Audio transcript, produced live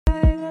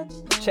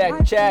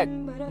Check.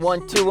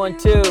 1 2 1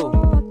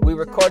 2. We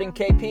recording,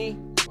 KP?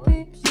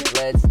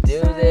 Let's do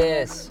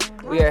this.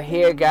 We are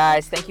here,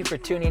 guys. Thank you for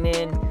tuning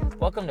in.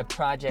 Welcome to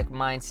Project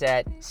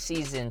Mindset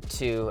Season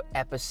 2,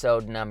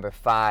 Episode number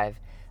 5.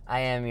 I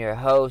am your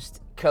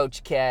host,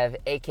 Coach Kev,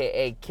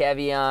 aka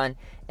Kevion,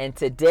 and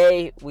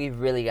today we've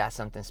really got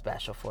something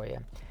special for you.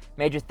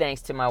 Major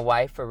thanks to my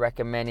wife for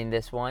recommending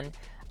this one.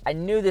 I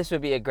knew this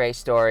would be a great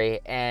story,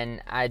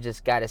 and I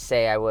just gotta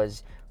say I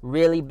was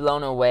really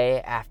blown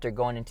away after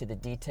going into the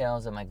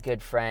details of my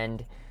good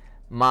friend,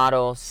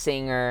 model,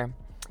 singer,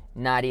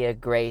 Nadia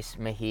Grace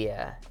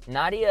Mejia.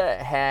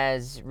 Nadia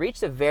has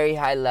reached a very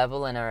high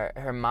level in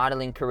her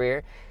modeling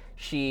career.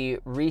 She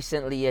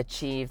recently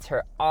achieved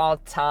her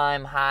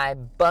all-time high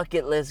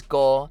bucket list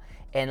goal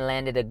and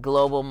landed a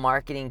global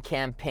marketing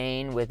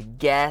campaign with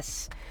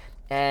Guess.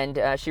 And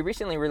she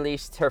recently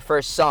released her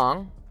first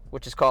song,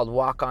 which is called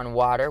Walk on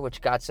Water,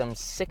 which got some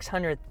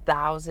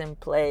 600,000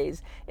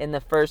 plays in the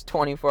first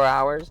 24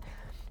 hours.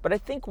 But I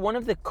think one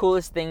of the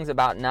coolest things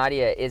about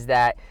Nadia is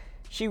that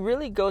she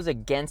really goes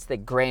against the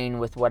grain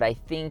with what I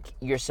think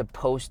you're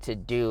supposed to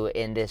do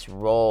in this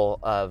role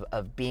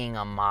of being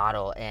a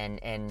model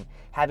and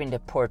having to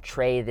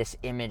portray this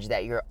image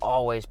that you're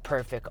always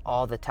perfect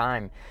all the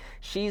time.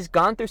 She's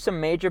gone through some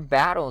major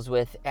battles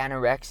with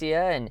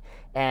anorexia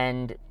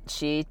and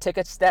she took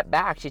a step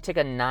back. She took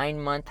a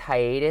 9-month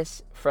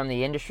hiatus from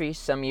the industry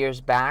some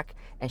years back,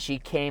 and she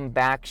came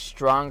back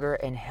stronger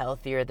and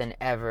healthier than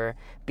ever,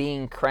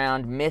 being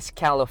crowned Miss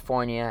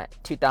California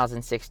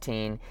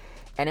 2016.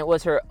 And it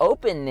was her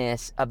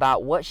openness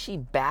about what she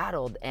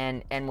battled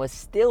and was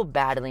still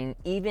battling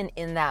even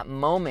in that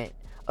moment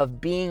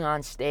of being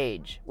on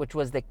stage, which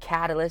was the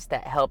catalyst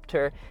that helped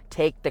her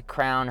take the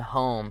crown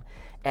home,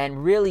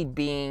 and really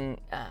being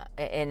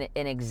an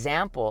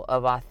example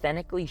of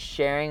authentically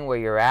sharing where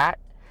you're at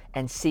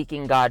and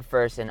seeking God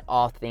first in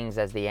all things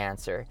as the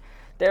answer.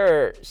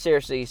 There are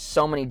seriously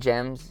so many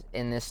gems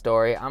in this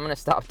story. I'm going to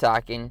stop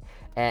talking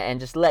and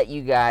just let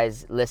you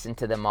guys listen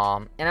to them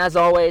all. And as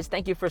always,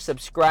 thank you for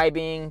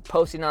subscribing,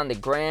 posting on the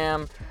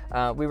gram.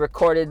 We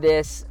recorded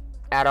this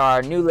at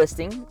our new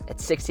listing at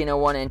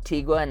 1601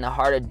 Antigua in the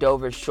heart of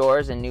Dover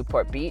Shores in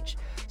Newport Beach.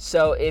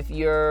 So if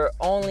you're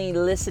only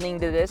listening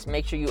to this,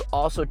 make sure you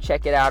also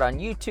check it out on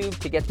YouTube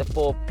to get the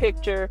full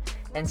picture,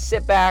 and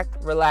sit back,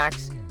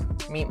 relax,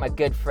 meet my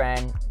good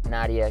friend,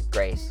 Nadia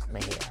Grace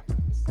Mejia.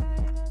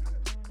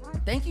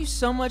 Thank you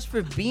so much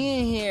for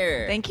being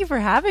here. Thank you for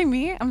having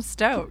me. I'm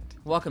stoked.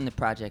 Welcome to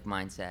Project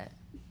Mindset.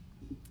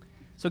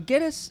 So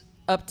get us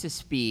up to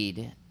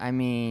speed. I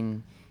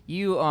mean,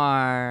 you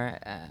are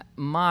a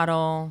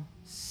model,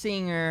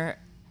 singer.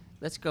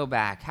 Let's go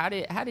back. How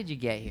did you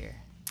get here?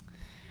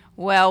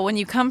 Well, when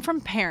you come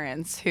from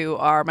parents who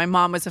are, my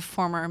mom was a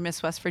former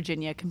Miss West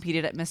Virginia,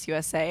 competed at Miss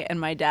USA,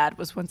 and my dad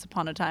was once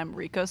upon a time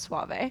Rico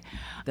Suave.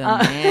 The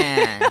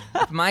man.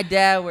 If my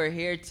dad were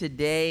here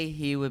today,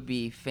 he would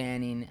be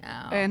fanning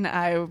out. And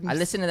I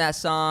listened to that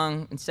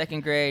song in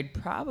second grade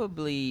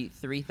probably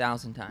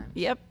 3,000 times.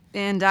 Yep.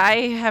 And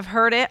I have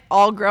heard it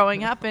all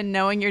growing up, and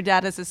knowing your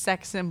dad as a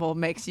sex symbol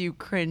makes you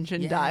cringe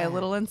and die a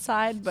little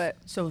inside. But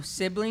so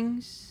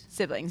siblings,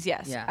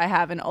 yes. Yeah. I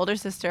have an older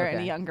sister and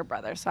a younger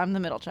brother, so I'm the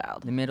middle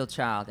child. The middle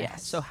child.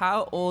 Yes. So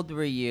how old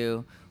were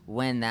you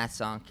when that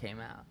song came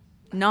out?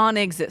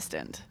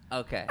 Non-existent.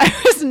 Okay.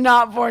 I was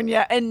not born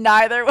yet, and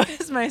neither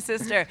was my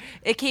sister.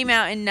 It came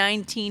out in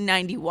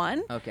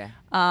 1991. Okay.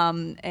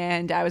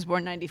 And I was born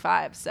in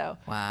 95. So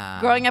wow.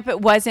 Growing up, it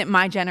wasn't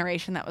my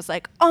generation that was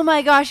like, oh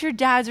my gosh, your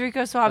dad's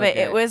Rico Suave.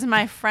 Okay. It was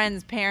my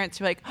friends' parents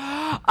who were like,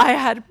 oh, I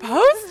had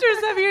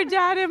posters of your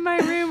dad in my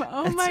room.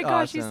 Oh That's my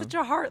gosh, he's awesome. such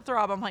a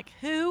heartthrob. I'm like,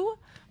 who?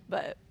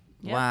 But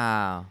yeah.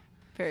 Wow.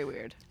 Very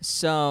weird.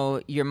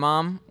 So your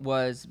mom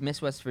was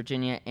Miss West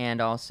Virginia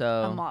and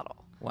also A model.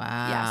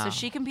 Wow. Yeah, so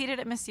she competed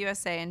at Miss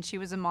USA, and she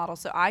was a model.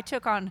 So I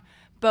took on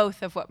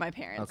both of what my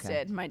parents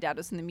did. My dad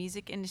was in the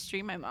music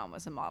industry. My mom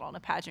was a model and a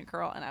pageant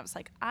girl. And I was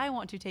like, I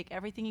want to take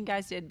everything you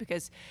guys did,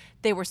 because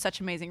they were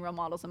such amazing role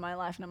models in my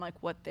life. And I'm like,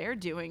 what they're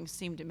doing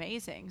seemed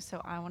amazing.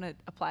 So I want to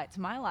apply it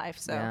to my life.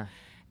 So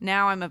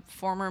now I'm a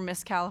former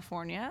Miss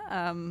California.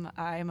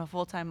 I am a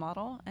full-time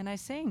model, and I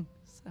sing.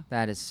 So.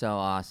 That is so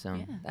awesome.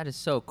 Yeah. That is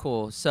so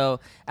cool. So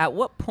at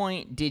what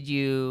point did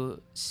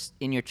you,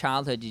 in your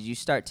childhood, did you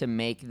start to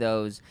make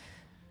those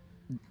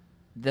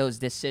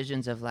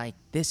decisions of like,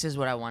 this is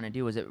what I want to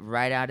do? Was it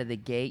right out of the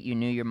gate? You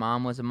knew your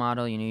mom was a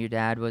model, you knew your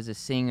dad was a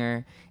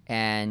singer,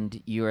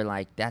 and you were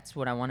like, that's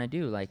what I want to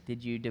do. Like,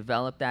 did you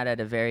develop that at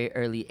a very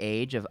early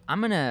age of, I'm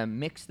going to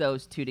mix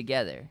those two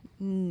together?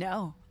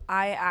 No,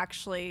 I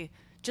actually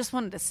just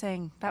wanted to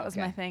sing. That was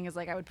my thing, is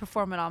like I would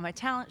perform at all my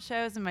talent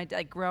shows, and my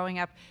like growing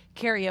up,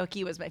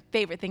 karaoke was my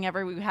favorite thing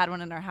ever. We had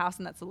one in our house,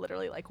 and that's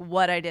literally like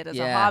what I did as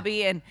a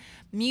hobby, and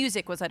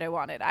music was what I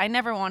wanted. I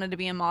never wanted to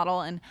be a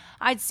model, and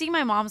I'd see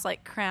my mom's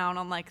like crown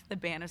on like the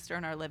banister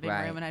in our living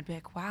room, and I'd be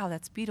like, wow,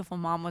 that's beautiful.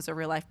 Mom was a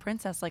real life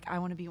princess. Like, I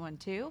want to be one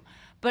too.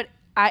 but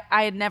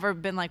I had never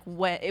been like,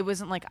 it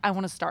wasn't like, I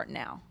want to start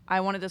now. I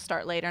wanted to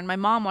start later. And my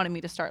mom wanted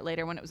me to start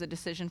later when it was a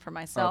decision for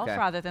myself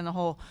rather than the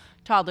whole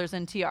toddlers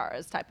and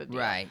tiaras type of deal.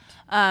 Right.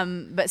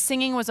 But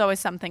singing was always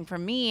something for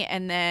me.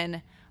 And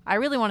then I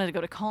really wanted to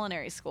go to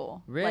culinary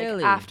school.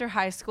 Really? Like after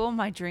high school,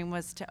 my dream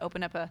was to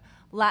open up a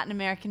Latin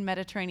American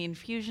Mediterranean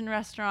fusion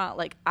restaurant.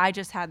 Like I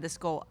just had this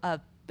goal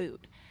of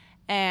food.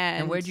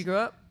 And where'd you grow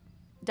up?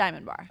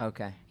 Diamond Bar.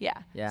 Okay.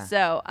 Yeah.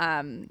 So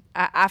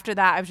after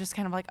that, I was just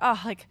kind of like,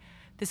 oh, like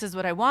this is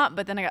what I want.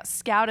 But then I got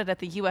scouted at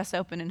the U.S.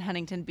 Open in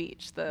Huntington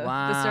Beach, the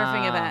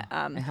surfing event.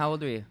 And how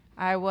old were you?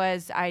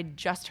 I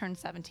just turned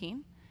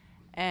 17.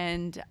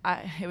 And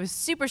it was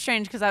super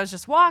strange because I was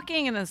just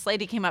walking, and this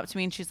lady came up to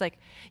me, and she's like,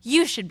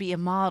 "You should be a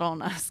model."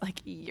 And I was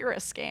like, "You're a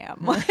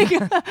scam."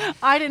 Like,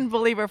 I didn't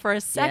believe her for a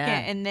second.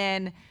 Yeah. And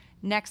then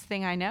next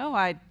thing I know,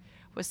 I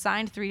was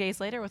signed 3 days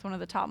later with one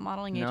of the top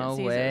modeling agencies.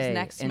 No way. It was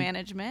Next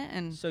Management.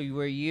 And so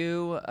were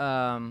you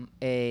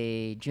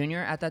a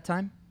junior at that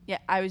time? yeah,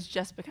 I was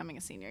just becoming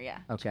a senior. Yeah.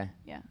 Okay.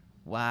 Yeah.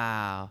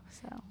 Wow.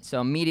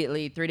 So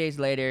immediately, 3 days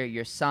later,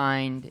 you're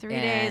signed. 3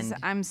 days,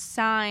 I'm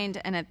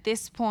signed. And at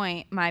this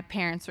point, my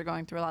parents were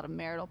going through a lot of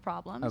marital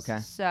problems. Okay.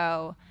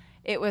 So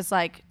it was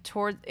like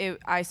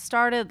I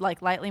started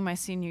like lightly my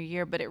senior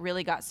year, but it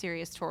really got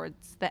serious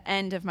towards the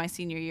end of my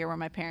senior year where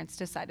my parents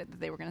decided that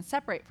they were going to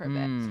separate for a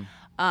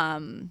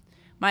bit.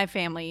 My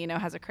family, you know,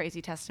 has a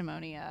crazy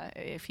testimony.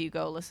 If you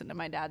go listen to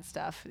my dad's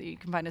stuff, you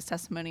can find his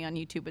testimony on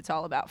YouTube. It's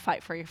all about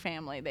fight for your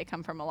family. They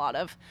come from a lot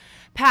of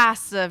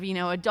pasts of, you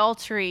know,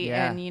 adultery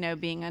and, you know,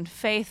 being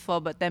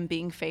unfaithful, but then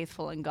being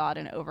faithful in God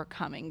and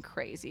overcoming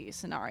crazy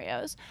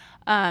scenarios.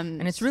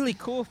 And it's really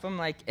cool from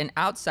like an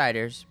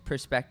outsider's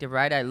perspective,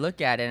 right? I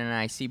look at it and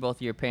I see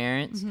both your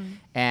parents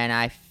and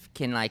I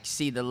can like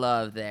see the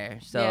love there.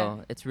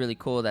 So it's really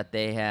cool that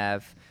they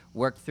have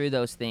worked through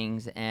those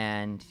things,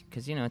 and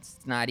because you know it's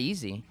not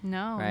easy.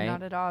 No, right?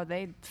 Not at all.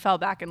 They fell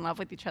back in love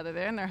with each other.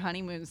 They're in their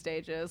honeymoon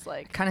stages.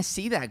 Like, kind of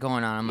see that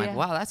going on. I'm like,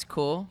 wow, that's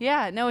cool.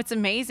 Yeah, no, it's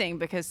amazing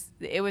because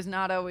it was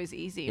not always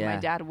easy. Yeah.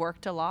 My dad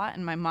worked a lot,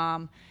 and my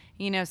mom,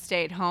 you know,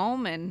 stayed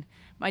home. And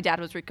my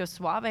dad was Rico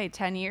Suave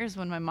 10 years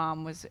when my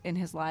mom was in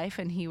his life,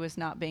 and he was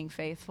not being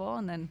faithful.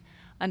 And then,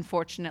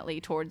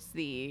 unfortunately, towards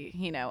the,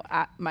 you know,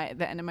 at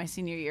the end of my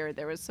senior year,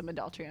 there was some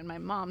adultery on my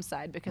mom's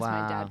side because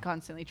my dad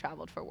constantly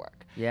traveled for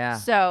work. Yeah.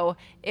 So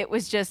it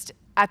was just,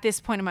 at this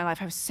point in my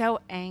life, I was so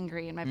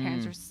angry, and my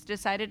parents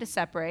decided to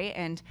separate,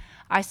 and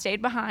I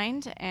stayed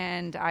behind,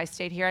 and I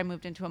stayed here. I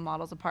moved into a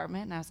model's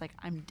apartment, and I was like,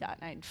 I'm done.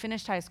 I had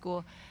finished high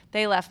school.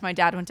 They left. My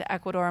dad went to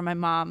Ecuador, and my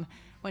mom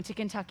went to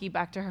Kentucky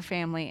back to her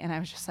family, and I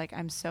was just like,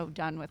 I'm so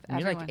done with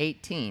everyone. You're like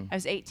 18. I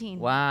was 18.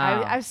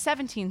 Wow. I was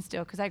 17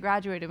 still because I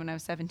graduated when I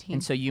was 17.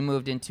 And so you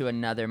moved into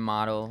another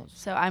model.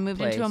 So I moved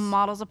place. into a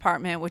model's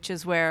apartment, which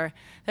is where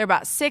there are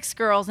about 6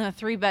 girls in a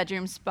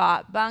 3-bedroom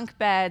spot, bunk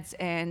beds,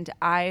 and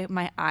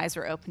my eyes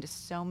were open to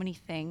so many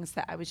things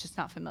that I was just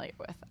not familiar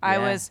with. Yeah. I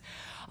was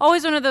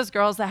always one of those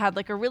girls that had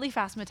like a really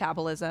fast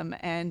metabolism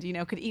and, you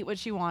know, could eat what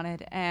she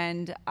wanted,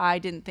 and I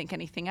didn't think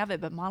anything of it,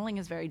 but modeling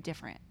is very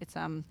different. It's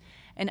an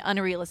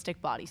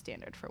unrealistic body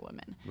standard for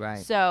women. Right.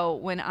 So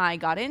when I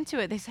got into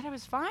it, they said I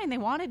was fine. They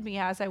wanted me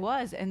as I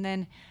was. And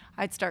then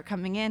I'd start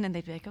coming in and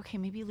they'd be like, okay,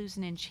 maybe lose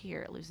an inch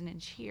here, lose an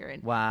inch here.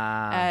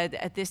 And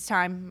at this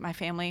time, my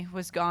family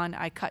was gone.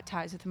 I cut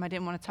ties with them. I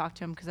didn't want to talk to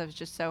them because I was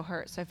just so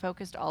hurt. So I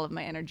focused all of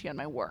my energy on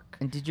my work.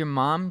 And did your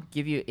mom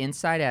give you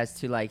insight as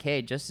to like,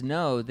 hey, just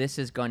know this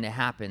is going to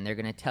happen? They're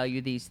going to tell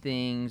you these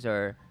things,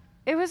 or...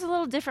 It was a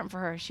little different for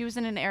her. She was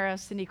in an era of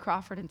Cindy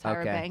Crawford and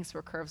Tyra Banks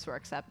where curves were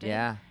accepted.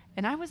 Yeah.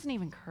 And I wasn't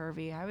even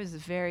curvy. I was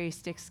very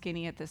stick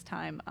skinny at this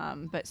time.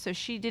 But so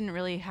she didn't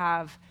really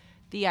have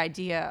the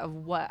idea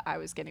of what I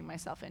was getting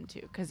myself into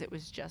because it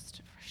was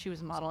just, she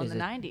was a model in the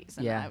 90s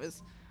and I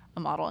was a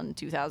model in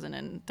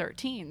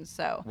 2013.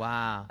 So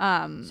wow.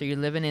 So you're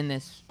living in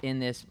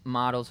this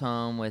model's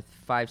home with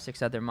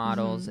 5-6 other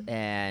models,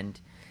 and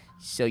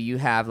so you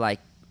have like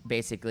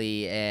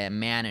basically a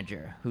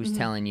manager who's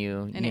telling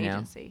you, an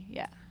agency,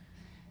 yeah.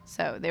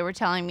 So they were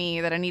telling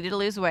me that I needed to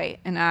lose weight,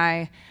 and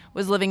I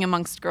was living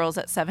amongst girls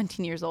at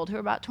 17 years old who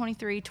were about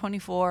 23,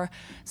 24.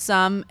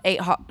 Some ate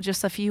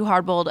just a few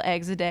hard-boiled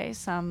eggs a day.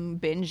 Some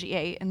binge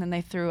ate, and then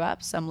they threw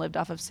up. Some lived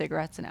off of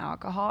cigarettes and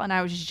alcohol. And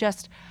I was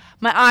just,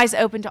 my eyes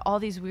opened to all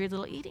these weird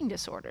little eating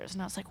disorders.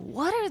 And I was like,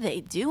 what are they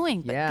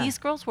doing? But these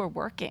girls were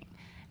working.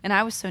 And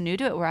I was so new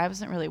to it where I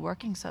wasn't really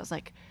working. So I was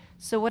like,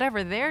 so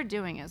whatever they're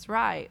doing is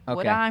right. Okay.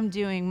 What I'm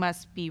doing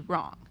must be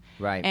wrong.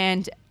 Right.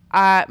 And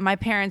my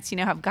parents, you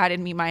know, have guided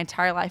me my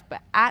entire life,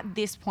 but at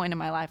this point in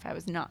my life, I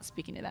was not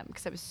speaking to them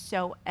because I was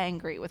so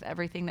angry with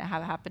everything that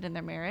had happened in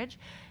their marriage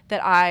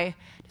that I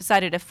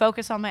decided to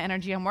focus all my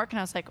energy on work. And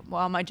I was like,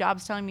 well, my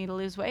job's telling me to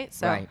lose weight,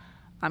 so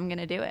I'm going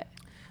to do it.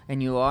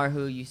 And you are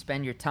who you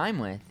spend your time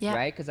with,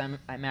 right? Because I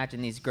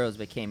imagine these girls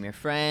became your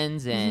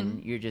friends,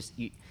 and you're just,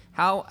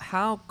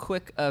 how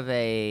quick of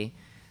a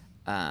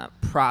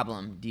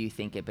problem do you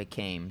think it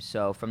became?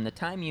 So from the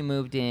time you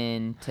moved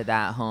into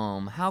that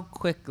home, how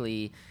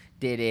quickly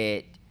did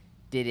it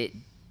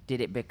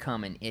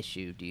become an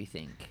issue, do you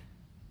think?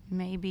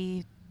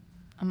 maybe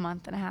a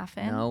month and a half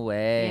in. No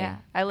way. Yeah.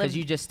 Because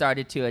you just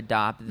started to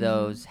adopt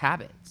those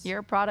habits. You're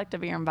a product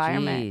of your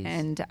environment. Jeez.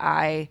 And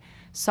I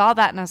saw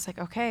that and I was like,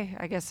 okay,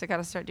 I guess I got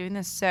to start doing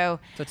this. So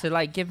to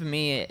like give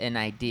me an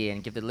idea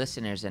and give the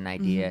listeners an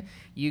idea,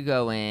 you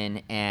go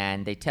in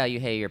and they tell you,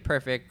 hey, you're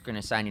perfect. We're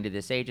going to sign you to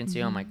this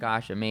agency. Oh my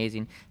gosh,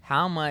 amazing.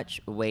 How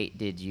much weight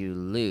did you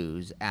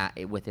lose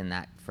within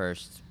that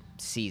first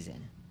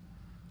season?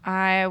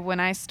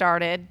 When I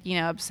started,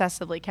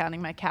 obsessively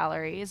counting my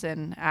calories,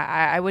 and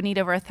I would eat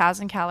over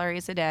 1,000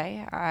 calories a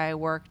day. I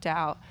worked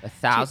out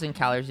 1,000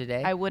 calories a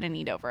day? I wouldn't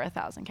eat over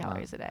 1,000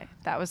 calories a day.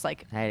 That was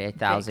like I had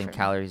 1,000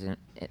 calories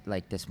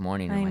like this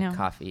morning in my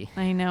coffee.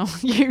 I know.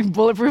 Your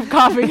bulletproof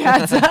coffee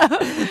adds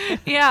up.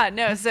 Yeah,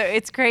 no. So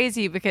it's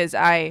crazy because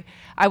I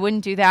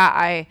wouldn't do that.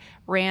 I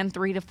ran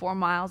 3 to 4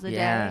 miles a day,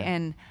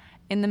 and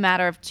in the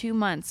matter of 2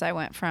 months, I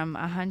went from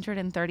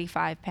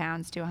 135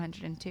 pounds to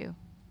 102.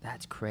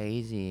 That's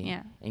crazy.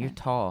 Yeah. And you're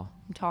tall.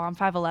 I'm tall. I'm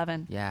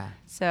 5'11". Yeah.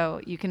 So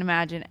you can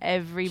imagine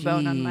every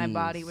bone on my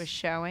body was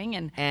showing.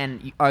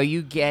 And are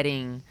you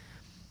getting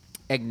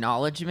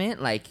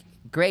acknowledgement? Like,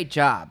 great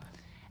job.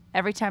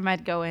 Every time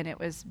I'd go in, it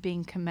was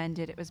being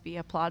commended. It was being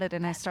applauded,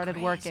 and I started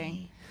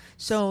working.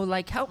 So,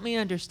 like, help me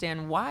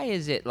understand, why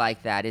is it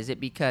like that? Is it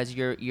because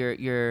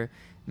your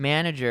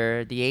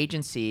manager, the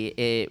agency,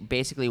 it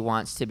basically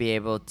wants to be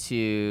able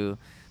to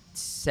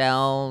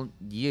sell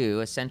you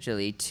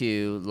essentially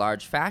to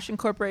large fashion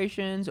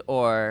corporations,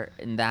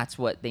 and that's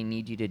what they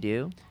need you to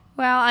do?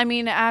 Well, I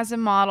mean, as a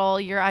model,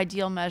 your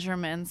ideal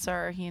measurements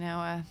are,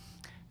 a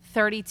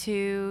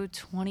 32,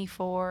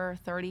 24,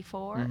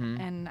 34,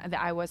 and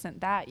I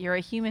wasn't that. You're a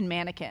human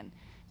mannequin.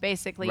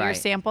 Basically, your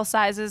sample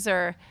sizes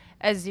are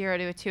a 0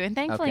 to a 2, and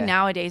thankfully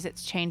nowadays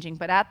it's changing,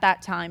 but at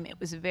that time it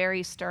was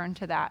very stern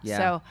to that.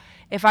 So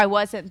if I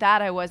wasn't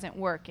that, I wasn't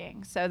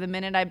working. So the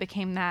minute I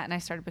became that and I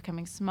started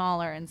becoming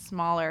smaller and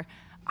smaller,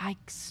 I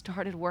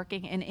started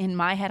working, and in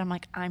my head I'm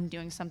like, I'm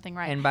doing something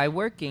right. And by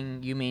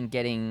working, you mean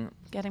getting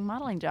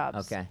modeling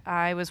jobs. Okay.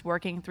 I was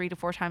working 3 to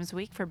 4 times a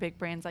week for big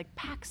brands like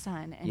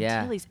PacSun and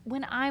Tilly's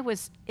when I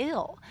was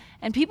ill,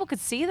 and people could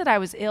see that I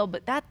was ill,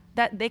 but that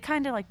they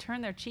kind of like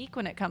turn their cheek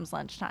when it comes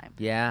lunchtime.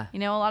 Yeah. A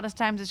lot of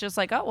times it's just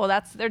like, oh, well,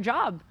 that's their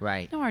job.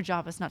 Right. No, our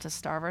job is not to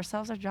starve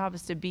ourselves. Our job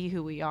is to be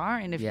who we are,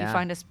 and if you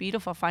find us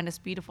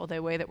beautiful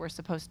the way that we're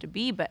supposed to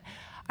be. But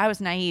I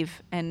was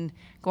naive and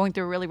going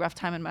through a really rough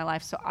time in my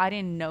life, so I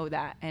didn't know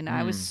that, and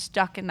I was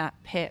stuck in that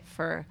pit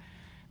for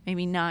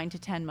maybe 9 to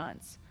 10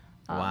 months.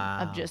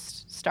 Of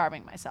just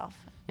starving myself.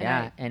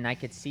 And I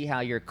could see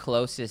how your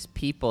closest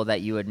people that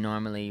you would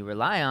normally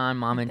rely on,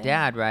 mom and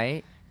dad,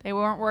 right? They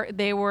weren't.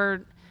 They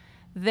were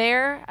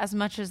there as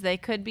much as they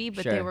could be,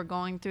 but they were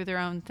going through their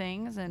own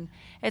things, and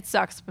it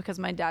sucks because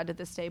my dad to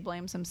this day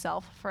blames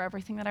himself for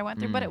everything that I went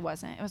through, but it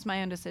wasn't. It was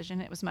my own decision.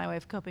 It was my way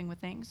of coping with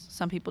things.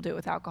 Some people do it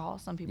with alcohol.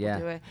 Some people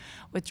do it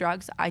with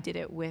drugs. I did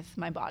it with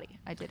my body.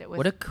 I did it with...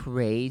 What a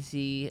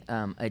crazy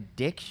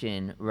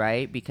addiction,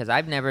 right? Because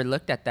I've never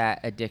looked at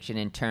that addiction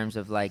in terms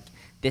of like,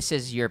 this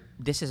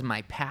is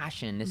my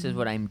passion. This is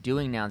what I'm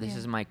doing now. This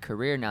is my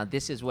career now.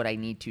 This is what I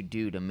need to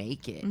do to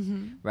make it,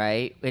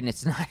 right? And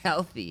it's not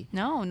healthy.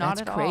 No,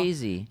 not at all. That's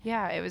crazy.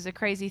 Yeah, it was a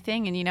crazy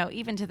thing. And,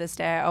 even to this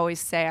day, I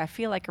always say I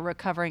feel like a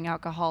recovering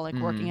alcoholic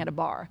working at a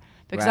bar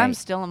because I'm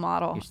still a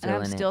model and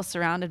I'm still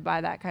surrounded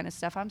by that kind of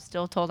stuff. I'm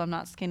still told I'm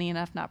not skinny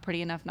enough, not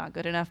pretty enough, not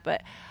good enough.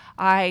 But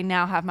I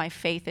now have my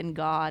faith in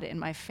God and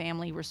my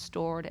family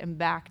restored and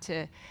back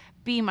to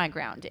be my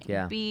grounding,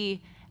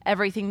 be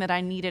everything that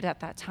I needed at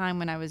that time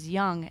when I was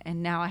young,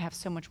 and now I have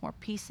so much more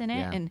peace in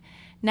it. And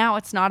now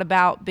it's not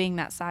about being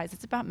that size.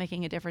 It's about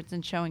making a difference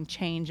and showing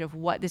change of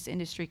what this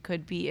industry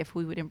could be if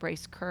we would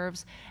embrace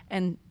curves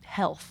and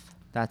health.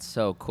 That's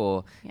so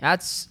cool.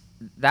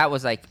 That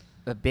was like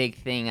a big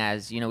thing.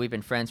 As we've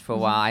been friends for a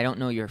while. I don't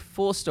know your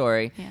full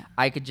story.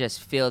 I could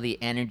just feel the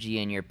energy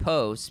in your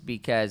posts,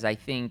 because I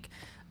think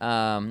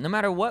no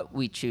matter what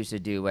we choose to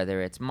do,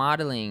 whether it's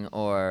modeling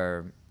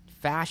or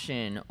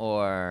fashion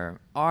or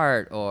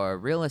art or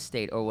real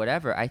estate or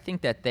whatever, I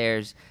think that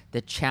there's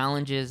the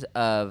challenges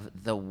of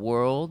the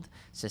world,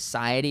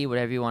 society,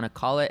 whatever you want to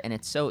call it, and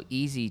it's so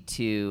easy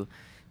to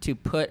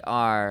put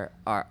our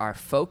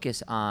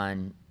focus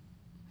on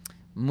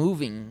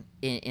moving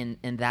in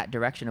that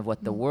direction of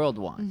what the world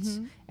wants.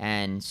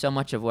 And so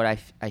much of what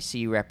I see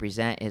you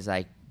represent is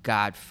like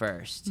God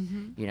first,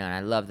 and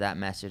I love that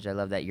message. I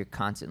love that you're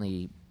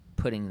constantly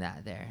putting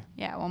that there.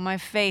 Yeah, well, my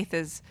faith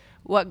is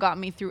what got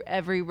me through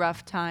every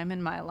rough time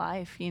in my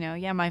life.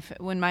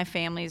 When my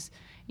family's,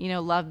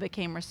 love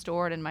became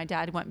restored and my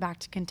dad went back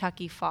to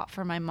Kentucky, fought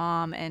for my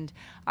mom, and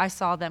I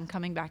saw them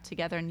coming back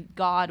together, and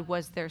God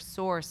was their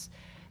source.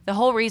 The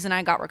whole reason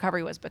I got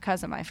recovery was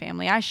because of my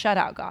family. I shut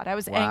out God. I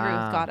was angry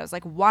with God. I was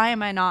like, why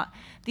am I not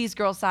these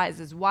girl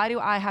sizes? Why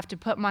do I have to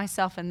put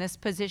myself in this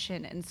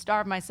position and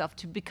starve myself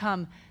to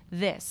become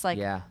this? Like,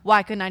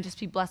 why couldn't I just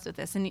be blessed with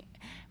this? And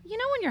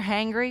when you're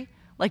hangry,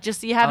 like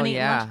just you haven't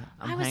eaten lunch.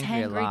 I was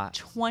hangry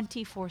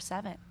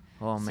 24/7.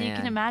 Oh, so man. you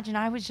can imagine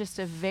I was just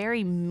a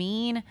very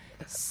mean,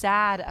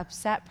 sad,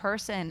 upset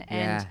person.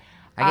 And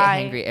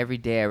I get hangry every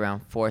day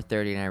around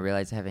 4:30, and I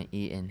realize I haven't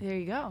eaten. There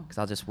you go. Because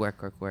I'll just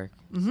work.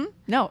 Mm-hmm.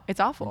 No, it's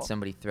awful. And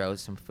somebody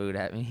throws some food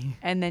at me.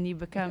 And then you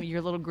become,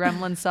 your little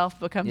gremlin self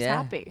becomes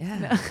happy.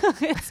 Yeah.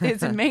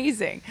 It's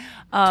amazing.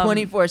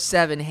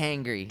 24/7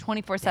 hangry.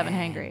 24/7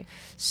 hangry.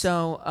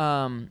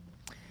 So,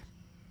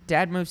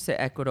 Dad moves to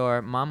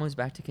Ecuador. Mom moves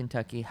back to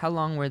Kentucky. How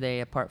long were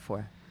they apart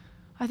for?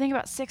 I think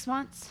about 6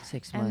 months.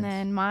 6 months. And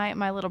then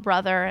my little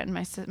brother and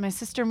my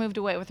sister moved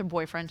away with her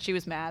boyfriend. She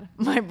was mad.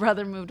 My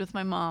brother moved with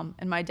my mom,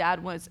 and my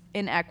dad was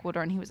in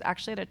Ecuador, and he was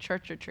actually at a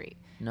church retreat.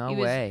 No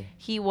way.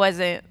 He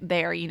wasn't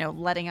there,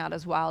 letting out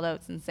his wild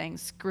oats and saying,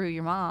 screw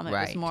your mom. It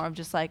was more of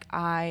just like,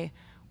 I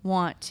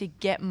want to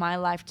get my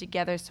life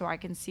together so I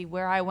can see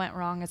where I went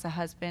wrong as a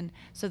husband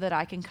so that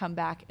I can come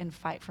back and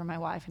fight for my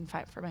wife and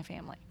fight for my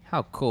family.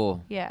 How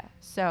cool. Yeah.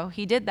 So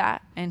he did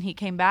that, and he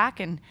came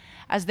back, and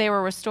as they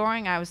were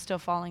restoring, I was still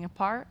falling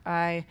apart.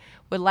 I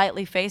would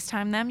lightly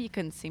FaceTime them. You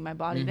couldn't see my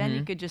body then.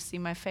 You could just see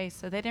my face.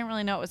 So they didn't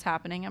really know what was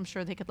happening. I'm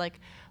sure they could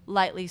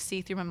lightly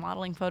see through my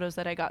modeling photos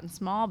that I got in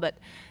small, but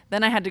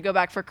then I had to go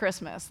back for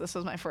Christmas. This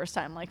was my first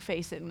time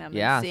facing them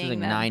and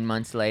seeing them. 9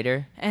 months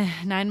later.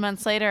 9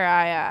 months later,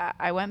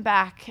 I went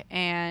back,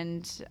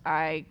 and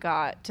I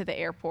got to the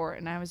airport,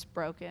 and I was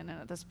broken.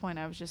 And at this point,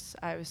 I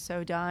was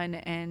so done.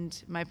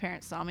 And my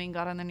parents saw me and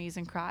got on their knees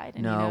and cried.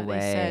 And way. they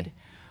said,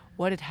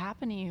 what had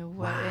happened to you?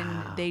 Wow.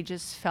 And they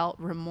just felt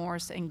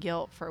remorse and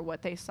guilt for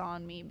what they saw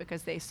in me,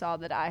 because they saw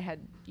that I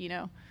had,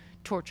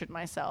 tortured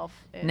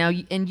myself. Now,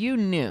 and you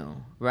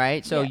knew,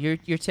 right? So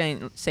you're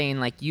saying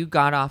like you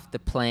got off the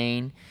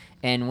plane,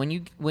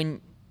 and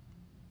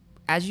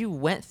as you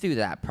went through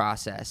that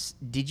process,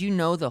 did you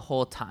know the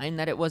whole time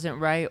that it wasn't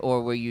right,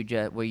 or were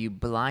you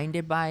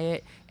blinded by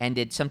it? And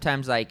did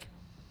sometimes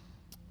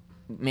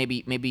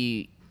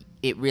maybe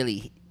it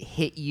really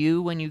hit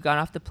you when you got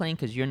off the plane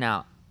because you're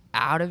now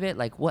out of it?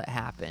 Like, what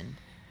happened?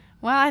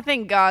 Well, I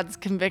think God's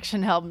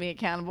conviction held me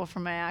accountable for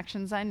my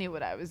actions. I knew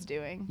what I was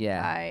doing.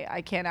 Yeah.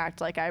 I can't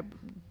act like I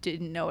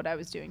didn't know what I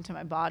was doing to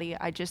my body.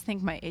 I just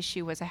think my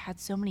issue was I had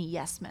so many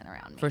yes men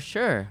around me. For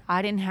sure.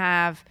 I didn't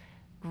have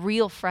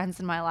real friends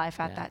in my life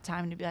at that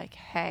time to be like,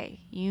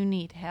 hey, you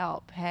need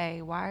help.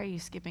 Hey, why are you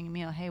skipping a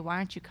meal? Hey, why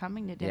aren't you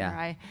coming to dinner?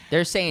 Yeah.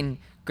 They're saying,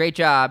 great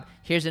job.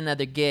 Here's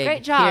another gig.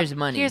 Great job. Here's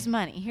money. Here's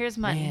money. Here's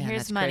money. Man,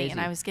 here's that's money. crazy.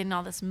 And I was getting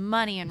all this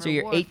money and so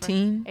reward. You're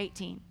 18?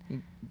 18.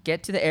 You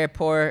get to the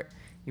airport.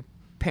 Your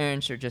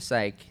parents are just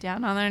like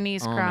down on their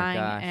knees crying.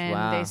 My gosh, and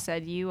wow. they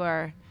said,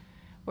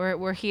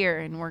 we're here,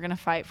 and we're going to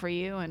fight for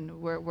you,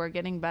 and we're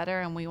getting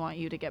better, and we want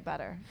you to get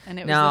better. And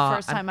it was the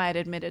first time I had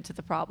admitted to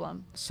the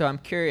problem. So I'm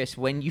curious,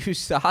 when you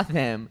saw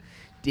them,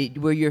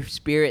 were your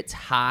spirits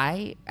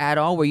high at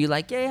all? Were you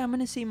like, hey, I'm going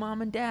to see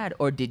mom and dad?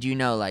 Or did you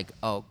know, like,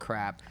 oh,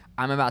 crap,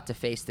 I'm about to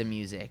face the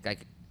music?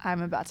 Like,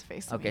 I'm about to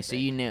face the music. Okay, so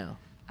you knew.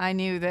 I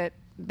knew that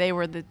they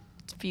were the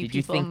few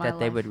people in my life. Did you think that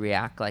they would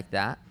react like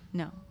that?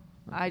 No.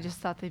 I just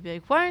thought they'd be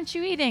like, why aren't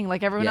you eating?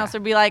 Like, everyone else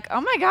would be like, oh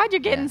my God,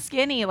 you're getting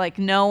skinny. Like,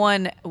 no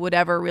one would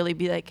ever really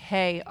be like,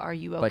 hey, are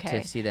you okay?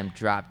 But to see them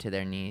drop to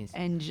their knees.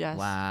 And just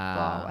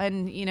fall.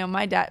 And,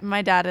 my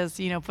dad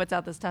is, puts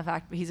out this tough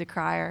act, but he's a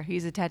crier.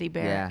 He's a teddy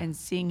bear. Yeah. And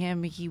seeing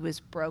him, he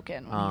was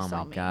broken when he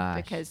saw me.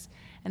 Gosh.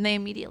 And they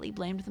immediately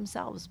blamed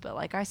themselves. But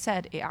like I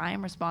said, I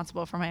am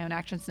responsible for my own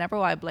actions. Never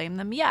will I blame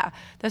them. Yeah,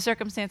 the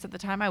circumstance at the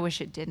time, I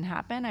wish it didn't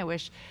happen. I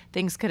wish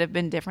things could have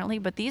been differently.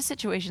 But these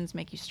situations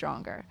make you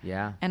stronger.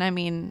 Yeah. And I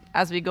mean,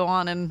 as we go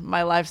on in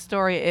my life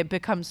story, it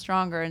becomes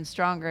stronger and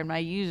stronger. And I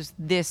use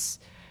this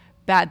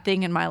bad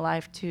thing in my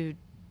life to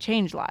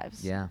change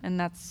lives. Yeah. And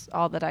that's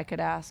all that I could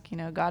ask.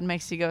 God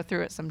makes you go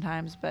through it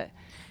sometimes. But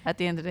at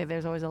the end of the day,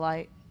 there's always a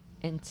light.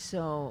 And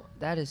so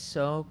that is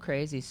so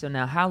crazy. So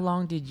now, how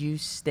long did you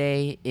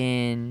stay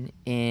in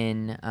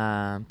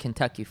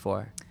Kentucky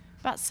for?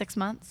 About 6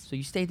 months. So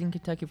you stayed in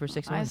Kentucky for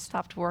 6 months? I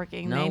stopped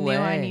working. No They way.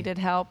 knew I needed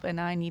help,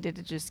 and I needed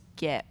to just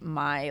get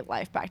my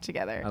life back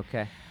together.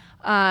 Okay.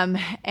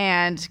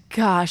 And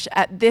gosh,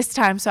 at this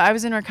time, so I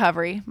was in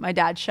recovery. My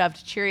dad shoved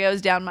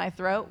Cheerios down my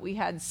throat. We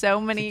had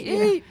so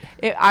many.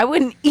 I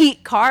wouldn't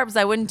eat carbs.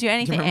 I wouldn't do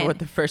anything. Do you remember what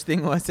the first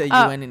thing was that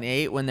you went and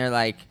ate when they're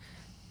like?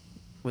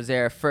 Was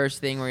there a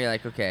first thing where you're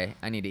like, okay,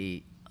 I need to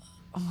eat?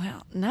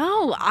 Well,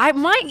 no.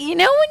 When you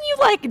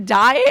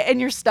diet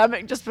and your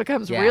stomach just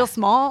becomes real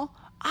small?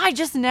 I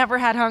just never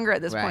had hunger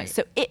at this point.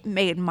 So it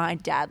made my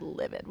dad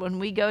livid. When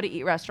we go to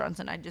eat restaurants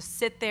and I just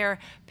sit there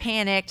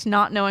panicked,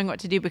 not knowing what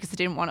to do because I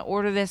didn't want to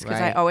order this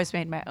because I always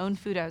made my own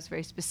food. I was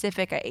very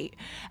specific. I ate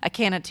a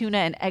can of tuna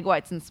and egg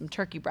whites and some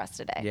turkey breast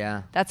a day.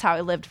 Yeah. That's how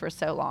I lived for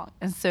so long.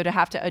 And so to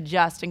have to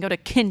adjust and go to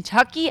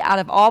Kentucky out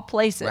of all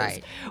places,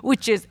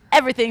 which is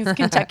everything's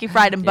Kentucky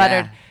fried and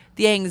buttered,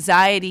 the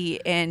anxiety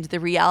and the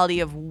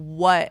reality of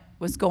what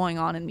was going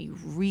on in me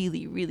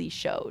really, really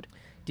showed.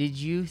 Did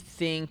you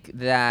think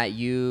that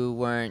you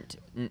weren't,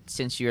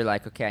 since you're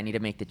like, okay, I need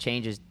to make the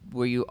changes,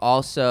 were you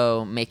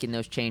also making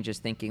those changes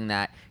thinking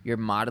that your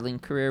modeling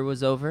career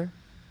was over?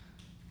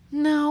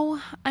 No,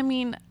 I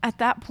mean, at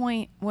that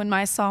point, when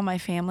I saw my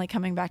family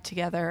coming back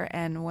together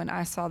and when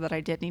I saw that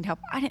I did need help,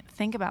 I didn't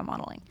think about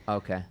modeling.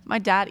 Okay. My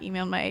dad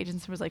emailed my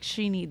agents and was like,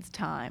 she needs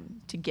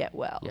time to get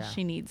well. Yeah.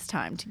 She needs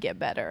time to get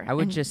better. I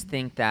would just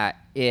think that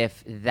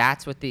if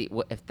that's what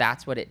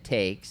it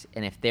takes,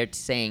 and if they're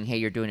saying, hey,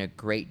 you're doing a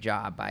great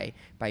job by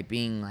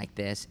being like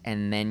this,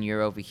 and then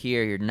you're over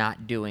here, you're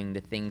not doing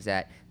the things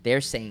that they're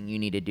saying you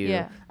need to do.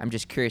 Yeah. I'm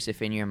just curious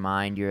if in your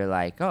mind you're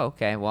like, oh,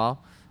 okay,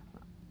 well,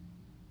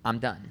 I'm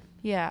done.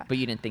 Yeah. But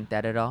you didn't think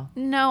that at all?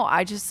 No,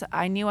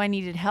 I knew I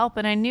needed help.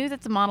 And I knew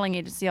that the modeling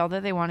agency, although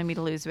they wanted me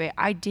to lose weight,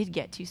 I did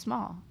get too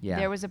small. Yeah.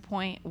 There was a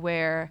point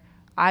where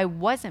I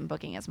wasn't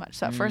booking as much.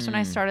 So at first when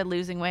I started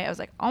losing weight, I was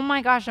like, oh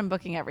my gosh, I'm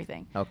booking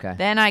everything. Okay.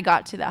 Then I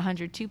got to the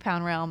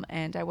 102-pound realm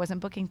and I wasn't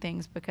booking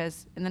things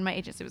and then my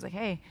agency was like,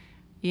 hey,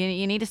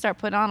 you need to start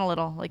putting on a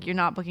little. Like, you're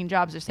not booking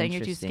jobs. They're saying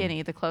you're too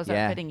skinny. The clothes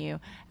aren't fitting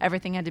you.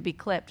 Everything had to be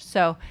clipped.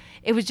 So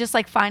it was just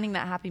like finding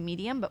that happy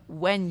medium. But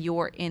when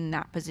you're in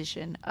that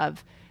position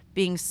of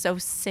being so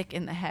sick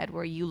in the head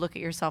where you look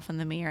at yourself in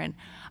the mirror, and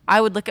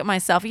I would look at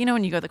myself, you know,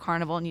 when you go to the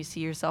carnival and you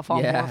see yourself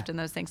all morphed and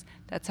those things,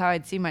 that's how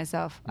I'd see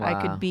myself. Wow.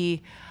 I could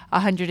be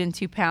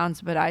 102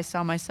 pounds, but I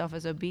saw myself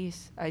as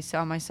obese. I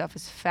saw myself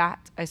as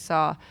fat. I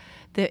saw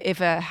that if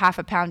a half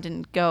a pound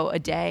didn't go a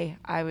day,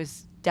 I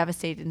was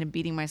devastated and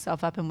beating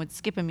myself up and would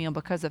skip a meal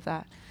because of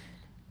that.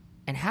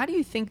 And how do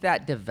you think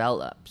that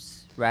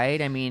develops,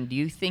 right? I mean, do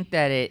you think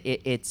that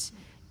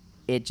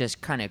it just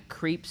kind of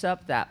creeps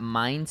up that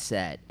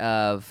mindset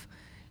of,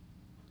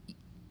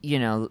 you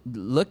know,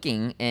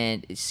 looking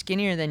and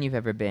skinnier than you've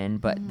ever been,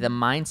 but the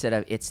mindset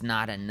of it's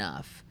not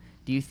enough?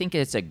 Do you think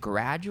it's a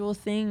gradual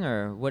thing,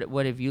 or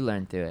what have you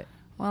learned through it?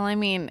 Well, I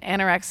mean,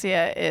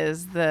 anorexia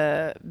is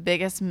the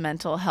biggest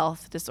mental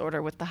health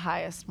disorder with the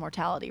highest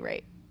mortality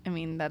rate. I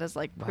mean, that is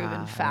like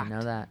proven fact. I didn't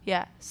know that.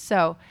 Yeah.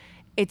 So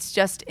it's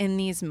just in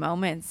these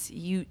moments,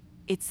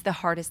 it's the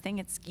hardest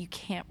thing. You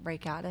can't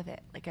break out of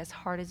it. Like, as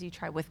hard as you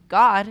try. With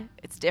God,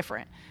 it's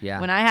different.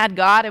 Yeah. When I had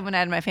God and when I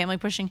had my family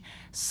pushing,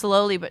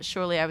 slowly but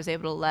surely I was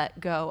able to let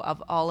go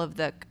of all of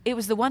it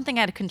was the one thing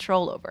I had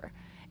control over,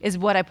 is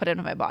what I put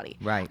into my body.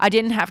 Right. I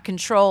didn't have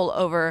control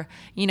over,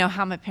 you know,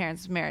 how my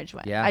parents' marriage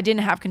went. Yeah. I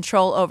didn't have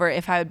control over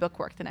if I would book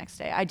work the next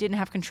day. I didn't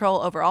have control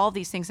over all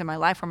these things in my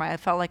life where I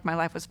felt like my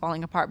life was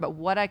falling apart. But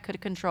what I could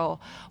control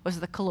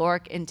was the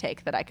caloric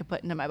intake that I could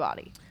put into my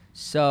body.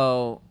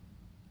 So,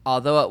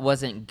 although it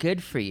wasn't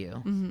good for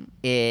you,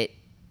 it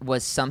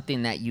was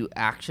something that you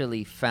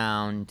actually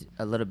found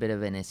a little bit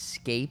of an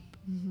escape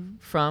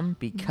from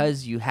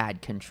because you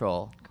had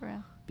control.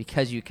 Correct.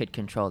 Because you could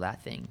control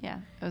that thing. Yeah,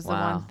 it was the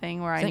one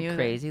thing where I knew. Isn't that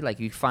crazy? Like,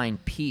 you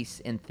find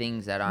peace in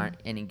things that aren't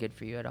any good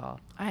for you at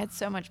all. I had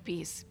so much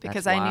peace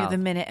because That's I knew wild. the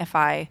minute if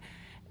I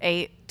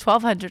ate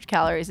 1,200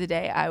 calories a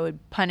day, I would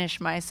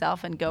punish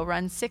myself and go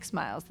run 6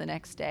 miles the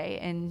next day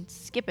and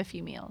skip a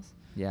few meals.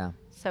 Yeah.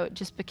 So it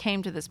just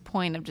became to this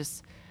point of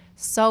just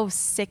so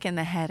sick in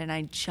the head, and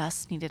I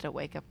just needed a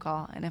wake-up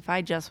call. And if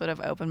I just would have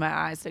opened my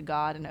eyes to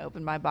God and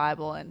opened my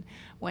Bible and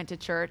went to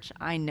church,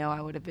 I know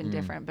I would have been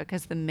different,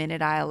 because the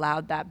minute I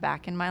allowed that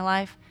back in my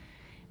life,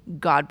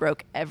 God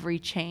broke every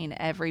chain,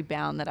 every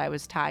bound that I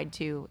was tied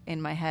to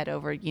in my head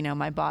over, you know,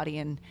 my body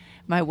and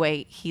my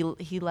weight. He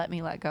let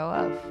me let go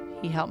of.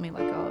 He helped me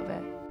let go of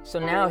it. So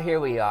now here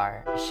we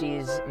are.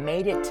 She's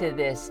made it to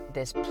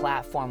this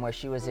platform where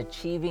she was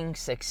achieving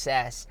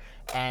success,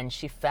 and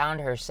she found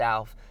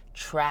herself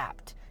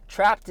trapped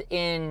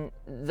in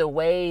the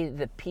way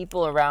the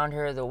people around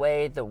her, the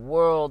way the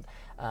world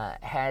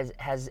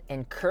has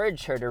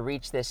encouraged her to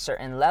reach this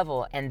certain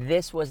level. And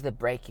this was the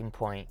breaking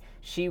point.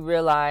 She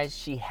realized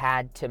she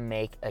had to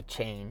make a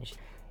change.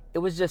 It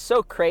was just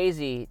so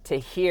crazy to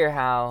hear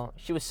how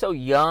she was so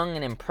young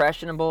and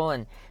impressionable,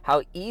 and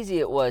how easy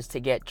it was to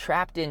get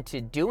trapped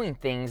into doing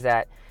things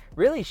that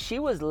really she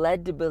was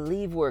led to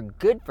believe were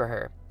good for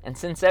her. And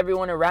since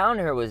everyone around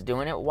her was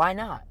doing it, why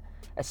not?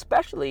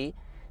 Especially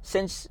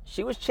since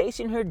she was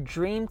chasing her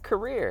dream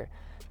career.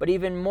 But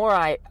even more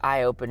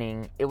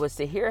eye-opening, it was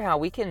to hear how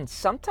we can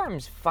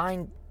sometimes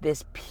find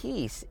this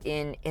peace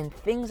in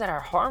things that are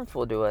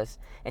harmful to us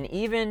and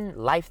even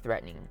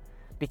life-threatening.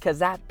 Because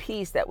that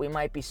peace that we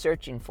might be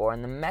searching for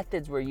and the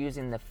methods we're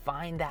using to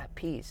find that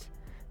peace,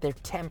 they're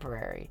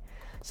temporary.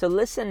 So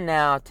listen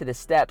now to the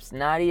steps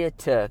Nadia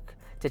took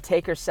to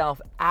take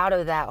herself out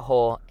of that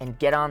hole and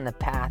get on the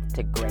path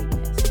to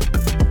greatness.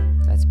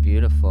 That's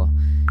beautiful.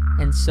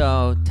 And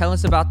so tell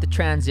us about the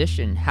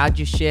transition. How'd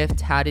you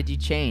shift? How did you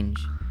change?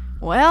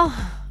 Well,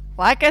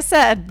 like I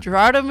said,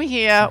 Gerardo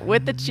Mejia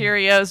with the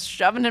Cheerios,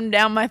 shoving them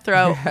down my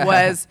throat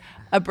was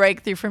a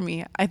breakthrough for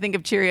me. I think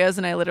of Cheerios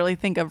and I literally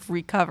think of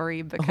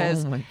recovery,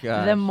 because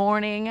the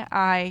morning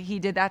he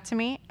did that to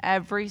me,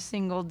 every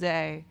single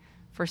day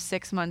for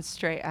 6 months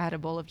straight, I had a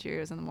bowl of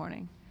Cheerios in the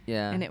morning.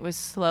 Yeah. And it was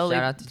slowly.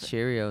 Shout out to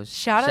Cheerios.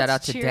 Shout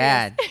out to Cheerios.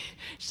 Dad.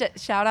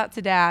 Shout out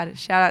to Dad.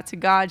 Shout out to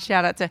God.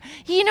 Shout out to.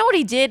 You know what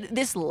he did?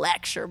 This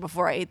lecture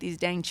before I ate these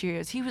dang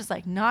Cheerios. He was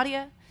like,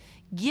 Nadia,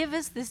 give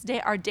us this day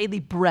our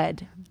daily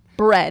bread.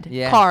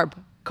 Yeah. Carb.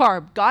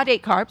 God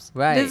ate carbs.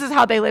 Right. This is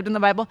how they lived in the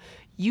Bible.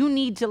 you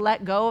need to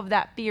let go of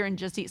that fear and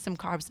just eat some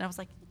carbs. And I was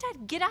like,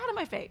 Dad, get out of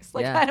my face.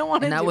 Like, I don't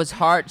want to do it. And that was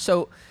hard.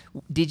 So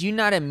did you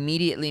not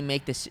immediately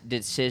make this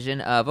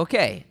decision of,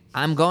 okay,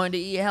 I'm going to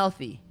eat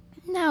healthy?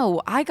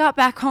 No, I got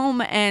back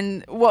home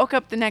and woke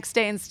up the next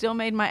day and still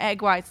made my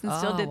egg whites and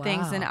still did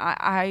things. And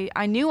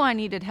I knew I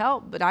needed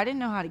help, but I didn't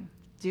know how to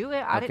do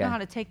it. I didn't know how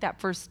to take that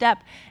first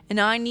step. And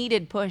I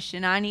needed push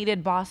and I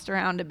needed bossed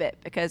around a bit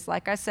because,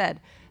 like I said,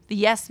 the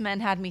yes men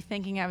had me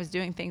thinking I was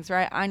doing things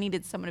right. I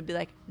needed someone to be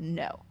like,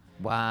 no.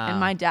 Wow. And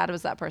my dad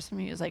was that person.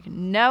 He was like,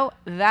 no,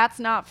 that's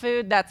not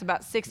food. That's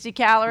about 60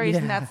 calories,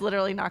 and that's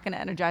literally not going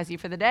to energize you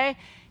for the day.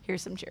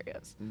 Here's some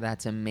Cheerios.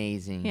 That's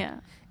amazing.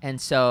 Yeah.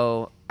 And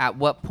so at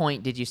what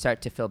point did you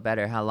start to feel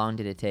better? How long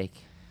did it take?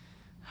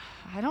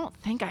 I don't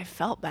think I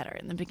felt better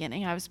in the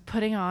beginning. I was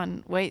putting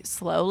on weight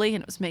slowly,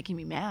 and it was making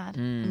me mad.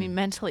 I mean,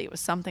 mentally, it was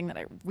something that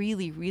I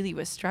really, really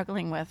was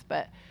struggling with.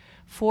 But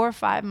 4 or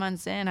 5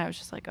 months in, I was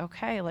just like,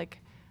 okay, like,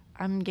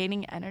 I'm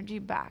gaining energy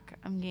back.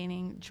 I'm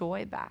gaining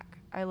joy back.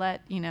 I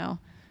let,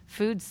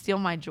 food steal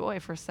my joy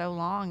for so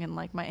long, and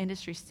like my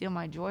industry steal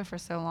my joy for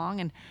so long.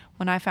 And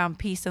when I found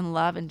peace and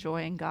love and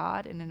joy in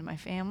God and in my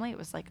family, it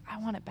was like, I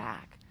want it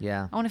back.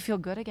 Yeah. I want to feel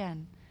good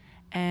again.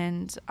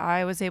 And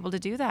I was able to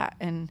do that.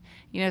 And,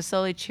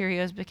 slowly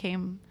Cheerios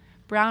became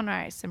brown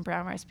rice, and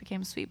brown rice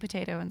became sweet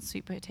potato, and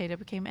sweet potato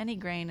became any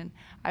grain. And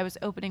I was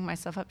opening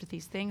myself up to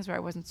these things where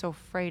I wasn't so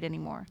afraid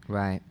anymore.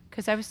 Right.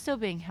 Because I was still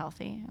being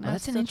healthy. And Well,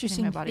 that's an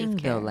interesting thing,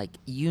 though. Like,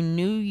 you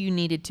knew you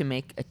needed to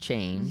make a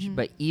change,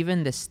 but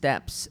even the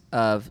steps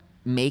of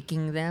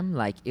making them,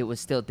 like, it was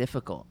still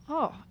difficult.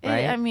 Oh,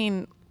 right?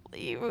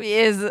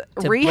 Is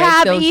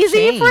rehab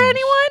easy for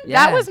anyone?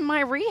 Yeah. That was my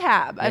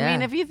rehab. I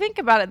mean, if you think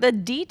about it, the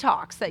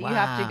detox that you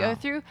have to go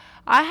through,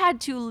 I had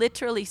to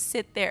literally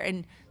sit there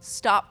and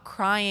stop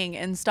crying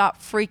and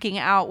stop freaking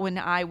out when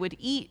I would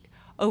eat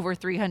over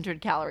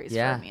 300 calories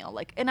for a meal.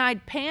 Like, and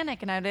I'd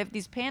panic, and I'd have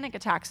these panic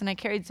attacks, and I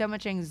carried so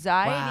much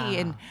anxiety,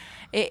 and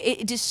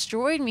it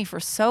destroyed me for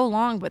so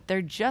long. But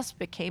there just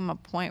became a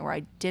point where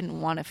I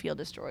didn't want to feel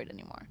destroyed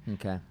anymore.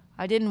 Okay.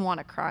 I didn't want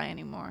to cry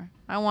anymore.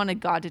 I wanted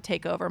God to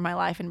take over my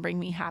life and bring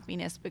me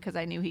happiness because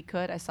I knew he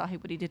could. I saw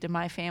what he did to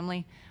my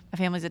family. My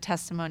family's a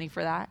testimony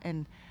for that.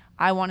 And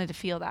I wanted to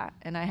feel that.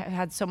 And I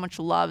had so much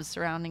love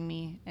surrounding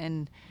me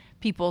and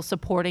people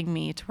supporting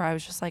me to where I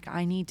was just like,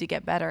 I need to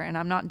get better. And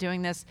I'm not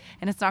doing this.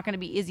 And it's not going to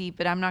be easy,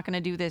 but I'm not going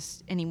to do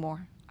this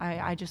anymore.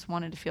 I just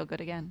wanted to feel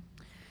good again.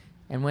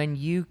 And when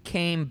you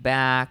came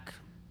back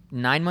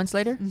 9 months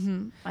later?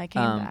 Mm-hmm. I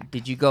came back.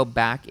 Did you go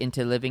back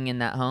into living in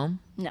that home?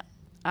 No.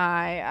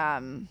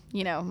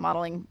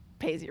 Modeling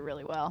pays you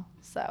really well.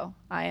 So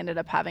I ended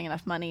up having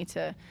enough money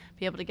to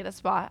be able to get a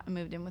spot. I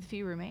moved in with a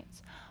few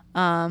roommates.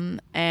 I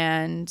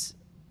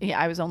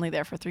was only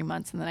there for 3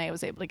 months, and then I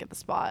was able to get the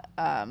spot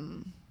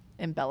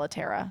in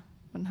Bellaterra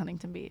in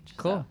Huntington Beach.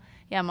 Cool.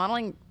 So,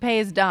 modeling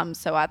pays dumb.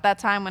 So at that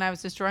time when I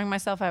was destroying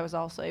myself, I was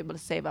also able to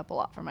save up a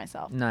lot for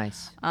myself.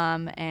 Nice.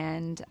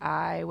 And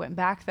I went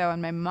back, though,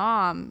 and my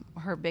mom,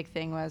 her big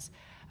thing was,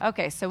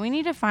 okay, so we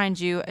need to find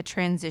you a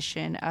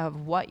transition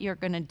of what you're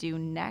going to do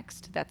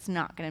next that's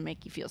not going to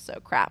make you feel so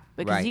crap.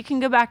 Because you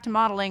can go back to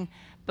modeling,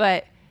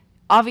 but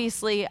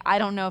obviously I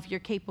don't know if you're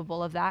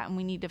capable of that, and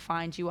we need to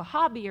find you a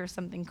hobby or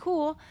something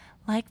cool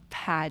like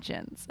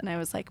pageants. And I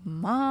was like,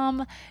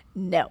 Mom,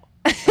 no.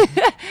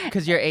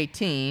 Because you're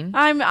 18.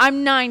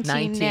 I'm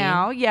 19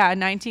 now. Yeah,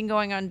 19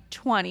 going on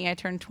 20. I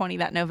turned 20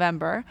 that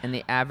November. And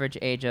the average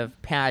age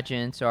of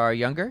pageants are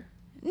younger?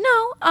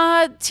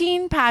 No,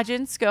 teen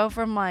pageants go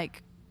from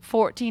like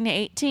 14 to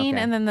 18,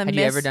 and then Had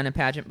you ever done a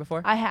pageant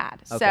before? I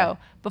had. Okay. So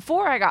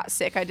before I got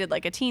sick, I did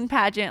like a teen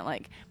pageant.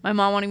 Like my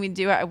mom wanted me to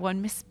do it. I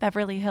won Miss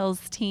Beverly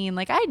Hills Teen.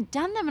 Like I had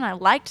done them and I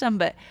liked them,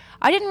 but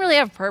I didn't really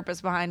have purpose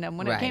behind them.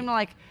 When it came to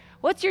like,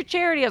 what's your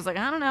charity? I was like,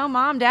 I don't know,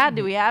 Mom, Dad,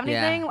 do we have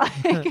anything?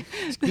 Like,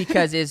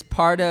 because is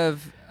part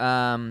of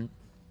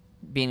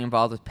being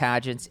involved with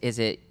pageants, is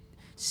it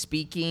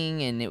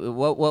speaking, and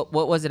what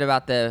was it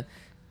about the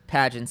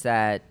pageants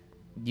that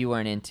you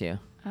weren't into?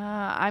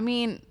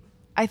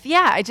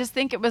 I just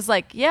think it was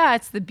like,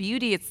 it's the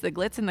beauty, it's the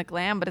glitz and the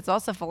glam, but it's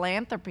also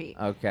philanthropy.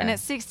 Okay. And at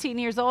 16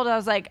 years old, I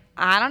was like,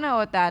 I don't know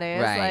what that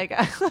is. Right.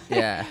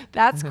 Like,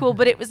 that's cool,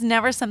 but it was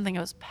never something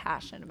I was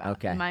passionate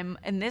about. Okay.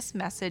 And this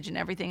message and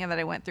everything that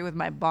I went through with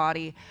my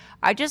body,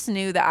 I just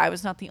knew that I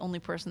was not the only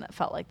person that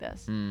felt like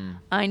this.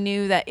 I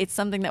knew that it's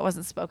something that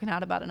wasn't spoken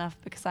out about enough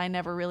because I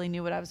never really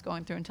knew what I was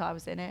going through until I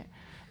was in it.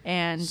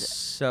 And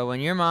so when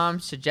your mom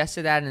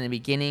suggested that in the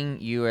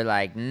beginning, you were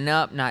like,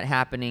 nope, not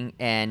happening.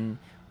 And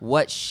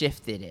what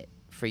shifted it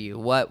for you?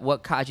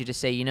 What caused you to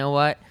say, you know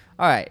what?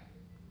 All right,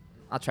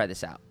 I'll try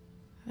this out.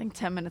 I think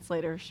 10 minutes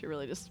later, she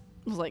really just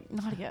was like,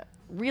 Nadia,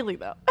 really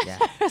though? Yeah.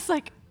 I was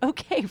like,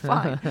 okay,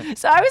 fine.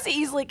 So I was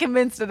easily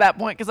convinced at that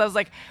point because I was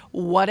like,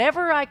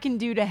 whatever I can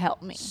do to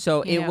help me.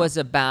 So it was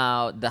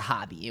about the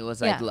hobby. It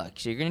was like, look,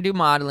 so you're going to do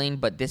modeling,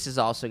 but this is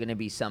also going to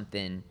be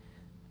something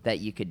that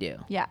you could do.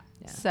 Yeah.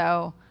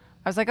 So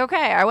I was like,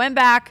 okay. I went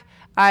back.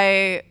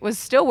 I was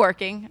still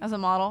working as a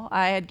model.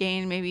 I had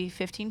gained maybe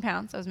 15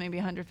 pounds. I was maybe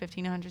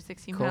 115,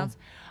 116 pounds.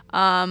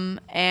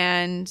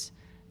 And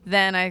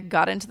then I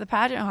got into the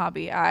pageant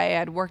hobby. I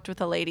had worked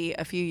with a lady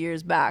a few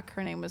years back.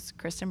 Her name was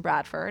Kristen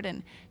Bradford,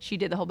 and she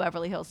did the whole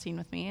Beverly Hills scene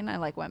with me. And I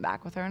like went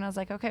back with her, and I was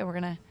like, okay, we're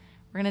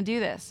gonna do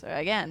this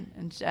again.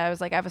 And I was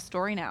like, I have a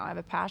story now. I have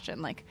a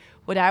passion. Like,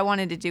 what I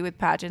wanted to do with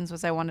pageants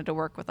was I wanted to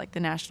work with like the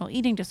National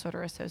Eating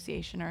Disorder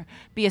Association or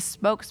be a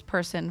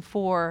spokesperson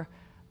for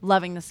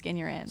loving the skin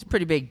you're in. It's a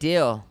pretty big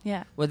deal.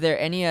 Yeah. Were there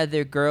any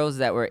other girls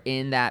that were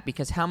in that?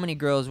 Because how many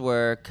girls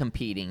were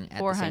competing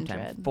at the same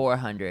time?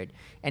 400.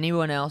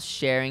 Anyone else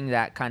sharing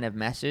that kind of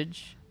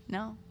message?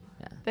 No.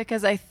 Yeah.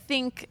 Because I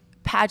think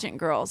pageant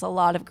girls, a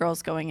lot of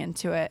girls going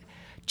into it,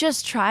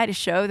 just try to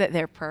show that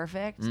they're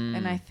perfect.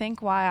 And I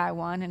think why I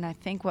won, and I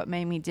think what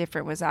made me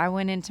different was I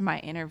went into my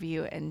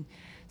interview and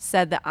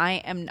said that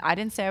I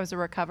didn't say I was a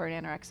recovered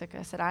anorexic.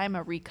 I said I am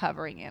a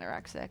recovering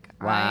anorexic.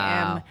 Wow.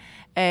 I am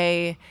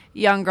a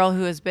young girl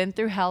who has been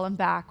through hell and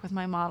back with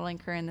my modeling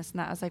career and this and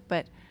that. I was like,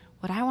 but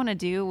what I want to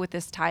do with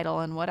this title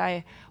and what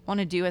I want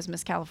to do as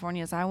Miss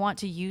California is I want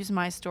to use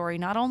my story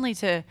not only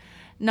to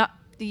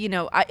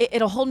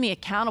it'll hold me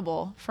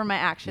accountable for my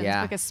actions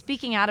because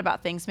speaking out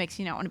about things makes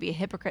you not want to be a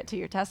hypocrite to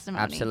your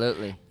testimony.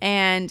 Absolutely.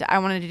 And I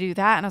wanted to do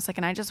that. And I was like,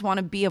 and I just want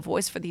to be a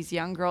voice for these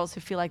young girls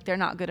who feel like they're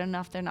not good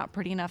enough, they're not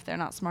pretty enough, they're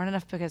not smart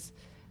enough, because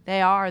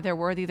they're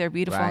worthy, they're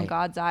beautiful in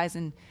God's eyes.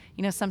 And,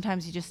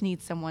 sometimes you just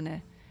need someone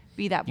to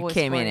be that voice.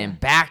 You came in and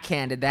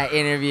backhanded that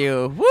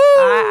interview. Woo!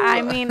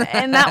 I mean,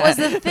 and that was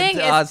the thing.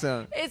 It's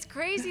awesome. It's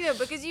crazy though,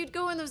 because you'd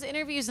go in those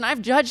interviews, and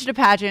I've judged a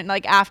pageant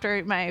like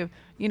after my,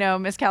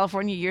 Miss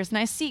California years, and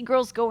I see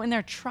girls go in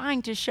there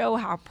trying to show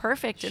how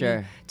perfect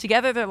and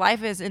together their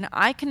life is, and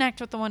I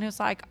connect with the one who's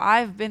like,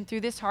 I've been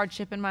through this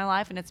hardship in my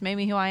life, and it's made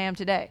me who I am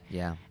today.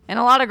 Yeah. And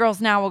a lot of girls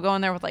now will go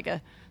in there with like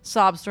a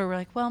sob story. We're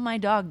like, well, my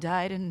dog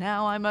died, and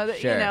now I'm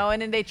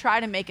and then they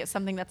try to make it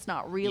something that's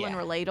not real and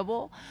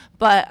relatable.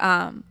 But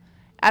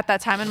at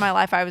that time in my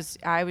life, I was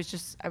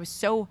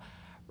so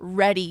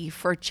ready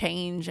for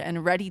change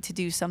and ready to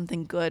do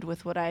something good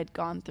with what I had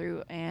gone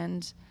through,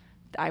 and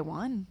I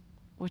won,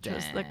 which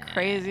was the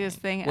craziest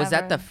thing ever. Was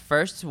that the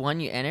first one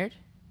you entered?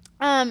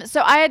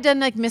 So I had done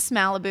like Miss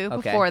Malibu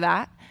before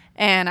that,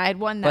 and I had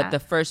won that. But the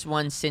first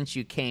one since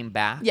you came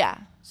back? Yeah.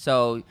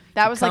 So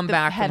that you was come like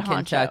back the from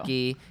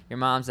Kentucky. Your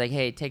mom's like,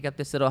 hey, take up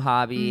this little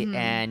hobby,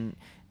 and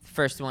the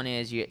first one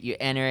is you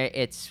enter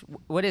it.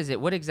 What is it?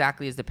 What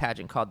exactly is the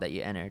pageant called that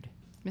you entered?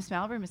 Miss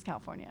Malibu or Miss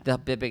California? The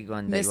big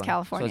one. Miss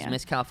California. So it's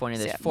Miss California.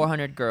 There's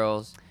 400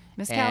 girls.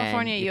 Miss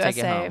California,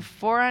 USA,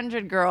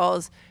 400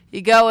 girls.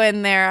 You go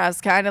in there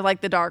as kind of like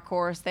the dark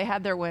horse. They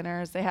had their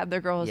winners. They had their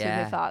girls who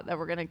they thought that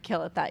were going to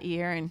kill it that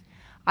year. And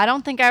I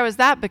don't think I was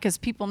that, because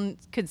people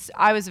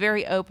I was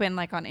very open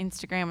like on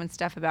Instagram and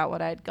stuff about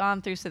what I had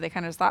gone through. So they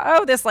kind of just thought,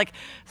 oh, this like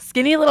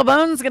skinny little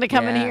bone's going to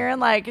come in here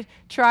and like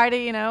try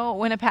to,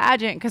 win a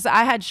pageant. Because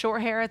I had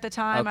short hair at the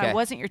time. I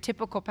wasn't your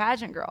typical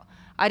pageant girl.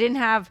 I didn't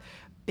have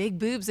big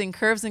boobs and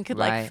curves and could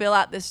like fill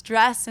out this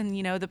dress and,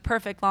 the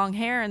perfect long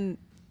hair and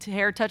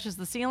hair touches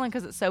the ceiling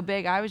because it's so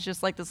big. I was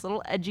just like this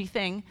little edgy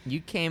thing. You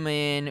came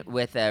in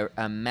with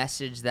a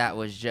message that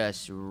was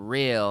just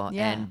real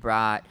and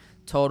brought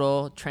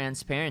total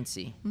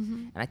transparency.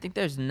 And I think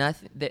there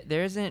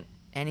isn't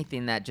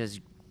anything that just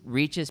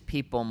reaches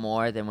people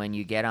more than when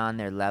you get on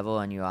their level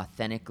and you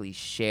authentically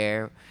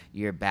share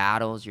your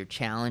battles, your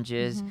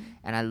challenges.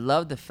 And I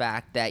love the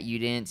fact that you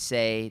didn't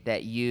say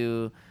that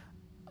you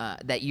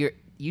said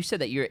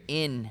that you're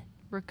in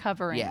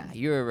recovering. Yeah,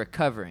 you're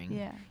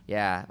recovering.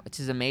 Yeah, which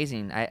is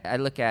amazing. I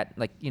look at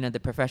the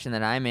profession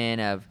that I'm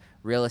in of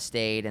real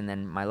estate and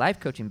then my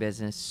life coaching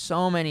business.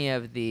 So many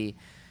of the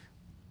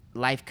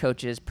life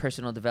coaches,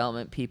 personal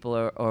development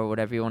people, or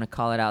whatever you want to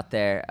call it out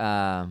there,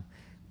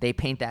 they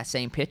paint that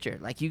same picture.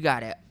 Like, you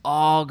got it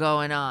all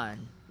going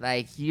on.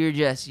 Like, you're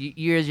just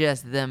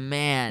the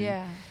man.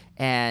 Yeah.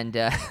 And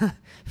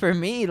for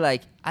me,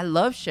 like, I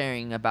love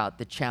sharing about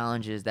the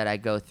challenges that I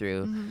go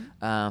through,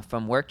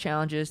 from work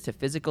challenges to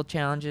physical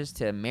challenges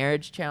to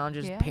marriage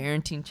challenges,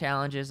 parenting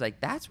challenges. Like,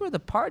 that's where the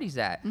party's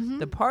at.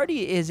 The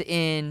party is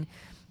in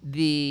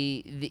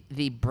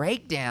the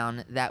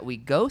breakdown that we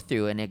go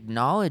through and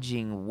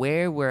acknowledging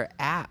where we're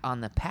at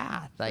on the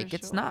path. Like,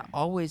 it's not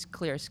always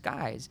clear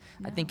skies.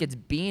 No. I think it's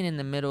being in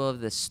the middle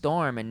of the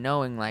storm and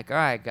knowing, like, all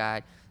right,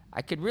 God,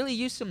 I could really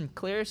use some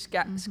clear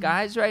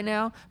skies right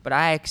now, but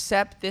I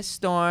accept this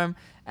storm,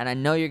 and I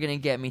know you're going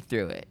to get me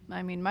through it.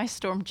 I mean, my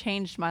storm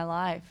changed my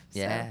life.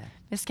 Yeah.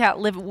 So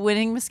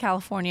winning Miss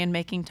California and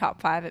making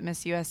top 5 at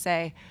Miss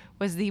USA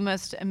was the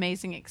most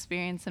amazing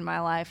experience in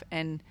my life,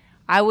 and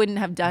I wouldn't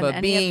have done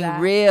any of that.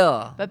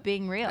 But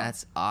being real.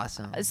 That's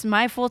awesome. It's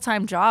my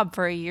full-time job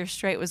for a year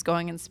straight was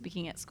going and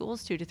speaking at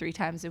schools 2 to 3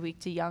 times a week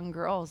to young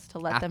girls to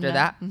let them know.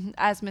 After that?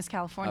 As Miss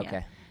California.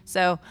 Okay.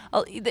 So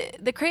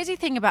the crazy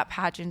thing about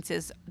pageants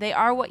is they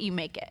are what you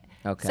make it.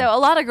 Okay. So a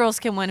lot of girls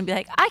can win and be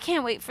like, I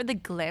can't wait for the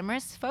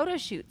glamorous photo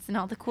shoots and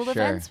all the cool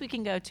events we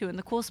can go to and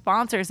the cool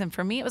sponsors. And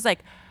for me, it was like,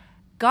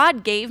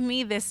 God gave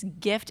me this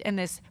gift and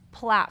this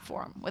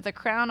platform with a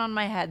crown on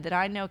my head that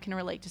I know can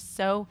relate to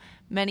so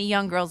many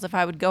young girls if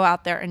I would go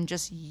out there and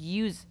just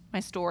use my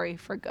story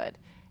for good.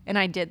 And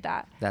I did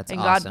that. That's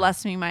and awesome. God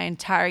blessed me my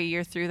entire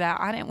year through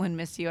that. I didn't win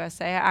Miss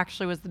USA. I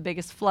actually was the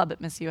biggest flub at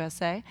Miss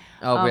USA.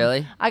 Oh,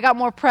 really? I got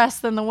more press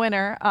than the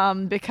winner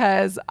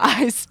because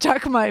I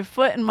stuck my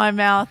foot in my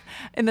mouth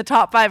in the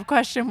top 5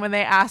 question when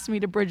they asked me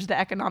to bridge the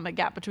economic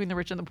gap between the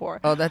rich and the poor.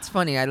 Oh, that's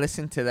funny. I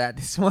listened to that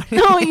this morning.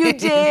 No, you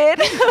did?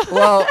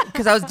 Well,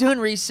 because I was doing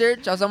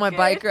research. I was on my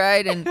bike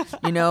ride, and,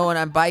 when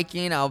I'm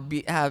biking,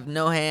 have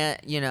no hand.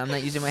 I'm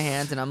not using my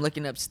hands, and I'm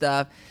looking up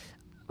stuff.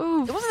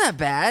 Oof. It wasn't that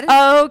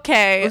bad.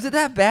 Okay. Was it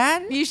that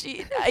bad? You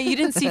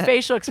didn't see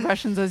facial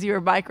expressions as you were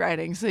bike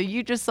riding, so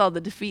you just saw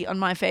the defeat on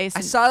my face. I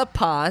saw the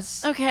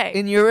pause. Okay.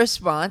 In your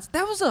response.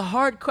 That was a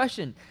hard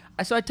question.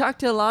 So I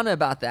talked to Alana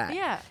about that.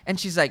 Yeah. And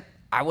she's like,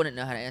 I wouldn't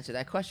know how to answer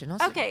that question. I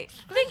was Okay,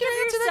 like, think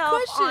of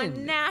yourself question?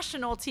 on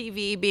national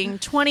TV being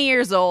 20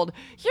 years old.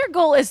 Your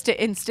goal is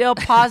to instill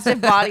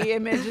positive body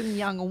image in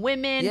young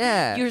women.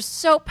 Yeah. You're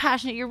so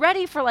passionate. You're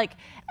ready for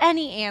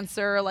any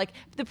answer.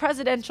 The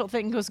presidential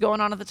thing was going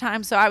on at the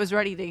time, so I was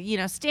ready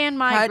to, stand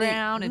my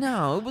ground.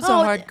 No, it was a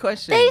hard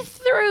question. They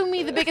threw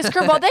me the biggest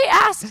curveball. They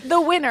asked the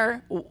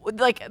winner,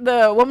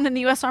 the woman in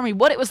the U.S. Army,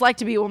 what it was like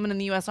to be a woman in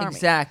the U.S. Army.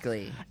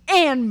 Exactly.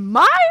 And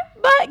my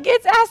butt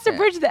gets asked to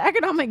bridge the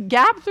economic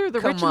gap through the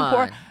rich and the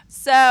poor.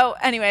 So,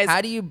 anyways.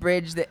 How do you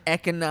bridge the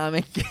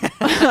economic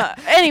gap?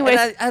 Anyways.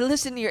 And I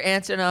listened to your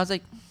answer, and I was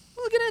like,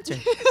 well, good answer.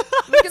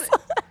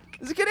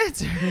 It's a good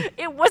answer.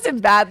 It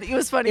wasn't bad. It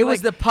was funny. It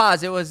was the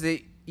pause. It was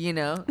the,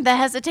 the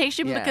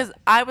hesitation because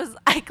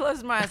I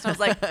closed my eyes and I was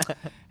like,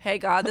 hey,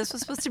 God, this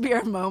was supposed to be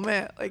our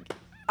moment.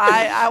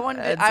 I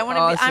wanted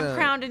awesome. I'm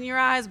crowned in your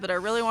eyes, but I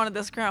really wanted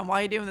this crown. Why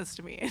are you doing this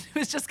to me? It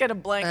was just kind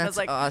of blank. That's I was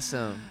like,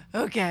 awesome.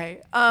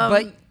 Okay.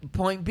 But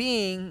point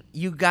being,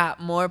 you got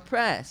more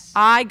press.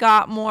 I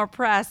got more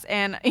press,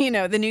 and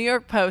the New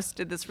York Post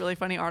did this really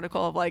funny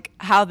article of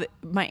how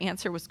my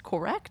answer was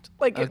correct.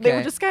 They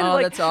were just kind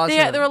of that's awesome.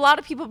 there were a lot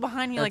of people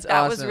behind me. That's that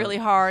awesome. was really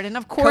hard, and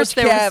of course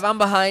Coach Kev, I'm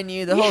behind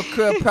you. The whole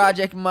crew of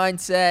Project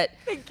Mindset.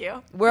 Thank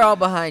you. We're all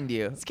behind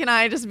you. Can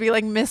I just be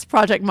Miss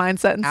Project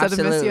Mindset instead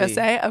Absolutely. of Miss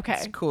USA? Okay.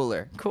 It's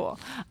cooler. Cool.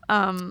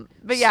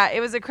 But yeah, it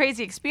was a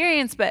crazy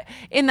experience. But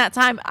in that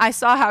time, I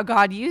saw how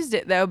God used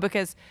it, though,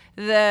 because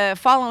the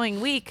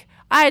following week,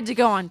 I had to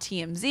go on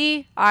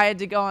TMZ. I had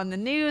to go on the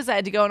news. I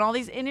had to go on all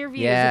these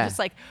interviews of just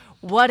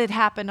what had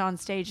happened on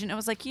stage. And it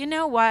was you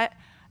know what?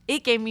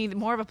 It gave me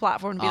more of a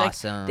platform to be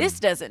awesome. this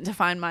doesn't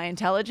define my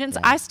intelligence.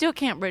 Yeah. I still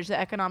can't bridge the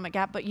economic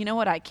gap, but you know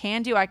what I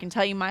can do? I can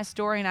tell you my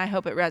story, and I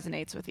hope it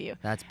resonates with you.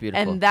 That's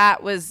beautiful. And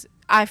that was,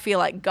 I feel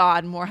like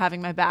God more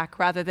having my back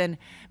rather than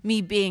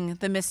me being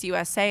the Miss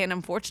USA. And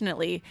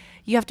unfortunately,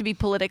 you have to be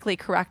politically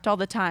correct all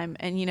the time.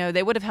 And,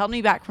 they would have held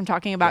me back from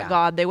talking about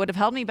God. They would have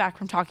held me back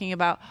from talking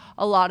about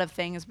a lot of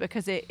things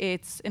because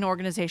it's an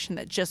organization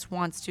that just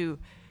wants to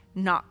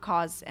not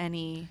cause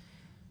any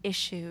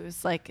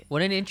issues.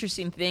 What an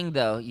interesting thing,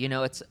 though.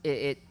 It's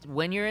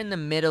when you're in the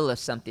middle of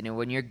something and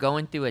when you're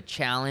going through a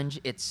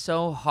challenge, it's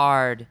so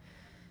hard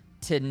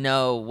to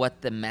know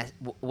what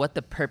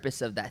the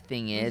purpose of that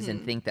thing is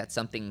and think that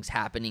something's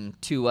happening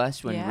to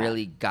us when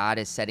really God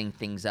is setting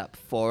things up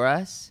for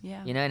us.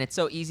 Yeah. And it's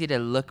so easy to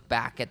look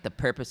back at the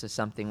purpose of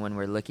something when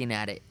we're looking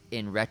at it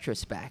in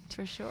retrospect.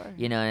 For sure.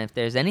 And if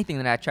there's anything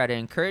that I try to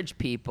encourage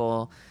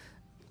people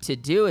to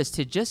do is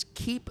to just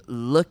keep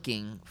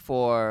looking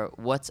for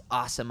what's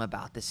awesome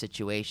about the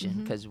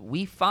situation because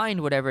we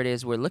find whatever it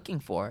is we're looking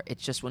for.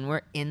 It's just when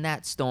we're in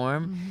that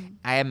storm,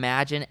 I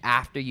imagine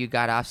after you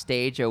got off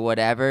stage or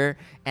whatever,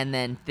 and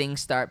then things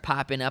start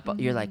popping up,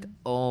 you're like,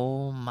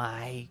 oh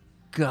my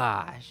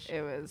gosh.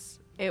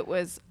 It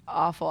was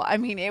awful. I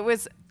mean,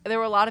 there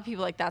were a lot of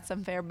people that's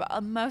unfair,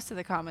 but most of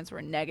the comments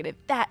were negative.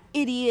 That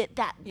idiot,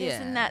 that this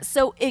and that,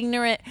 so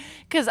ignorant.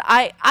 Because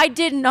I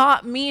did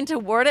not mean to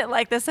word it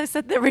like this. I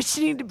said the rich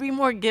need to be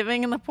more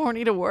giving and the poor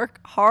need to work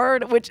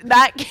hard, which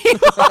that came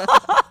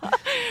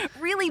off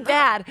really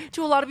bad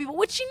to a lot of people,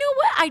 which you know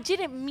what? I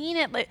didn't mean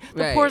it like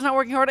the poor's not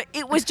working hard.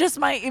 It was just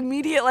my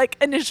immediate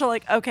initial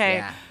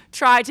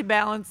try to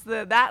balance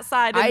that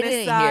side and I this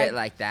didn't side. hear it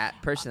like that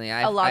personally.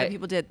 A lot of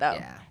people did though.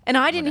 Yeah, and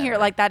I didn't hear it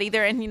like that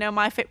either. And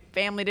my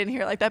family didn't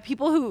hear it like that.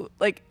 People who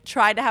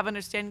tried to have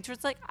understanding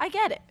towards I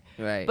get it.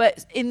 Right.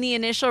 But in the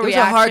initial reaction.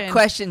 It was a hard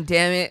question,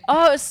 damn it.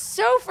 Oh, it was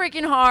so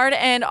freaking hard.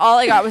 And all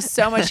I got was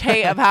so much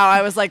hate of how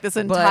I was this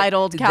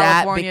entitled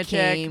California chick.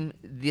 That became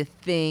the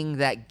thing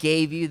that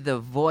gave you the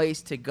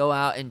voice to go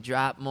out and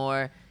drop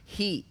more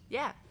heat.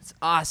 Yeah. It's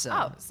awesome.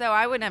 Oh, so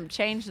I wouldn't have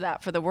changed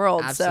that for the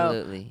world.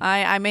 Absolutely. So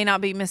I may not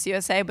be Miss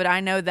USA, but I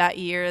know that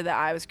year that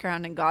I was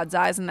crowned in God's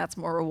eyes, and that's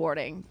more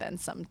rewarding than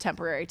some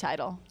temporary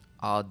title.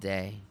 All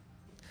day.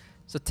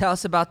 So tell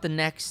us about the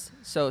next.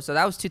 So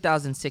that was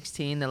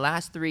 2016. The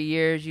last 3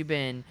 years, you've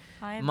been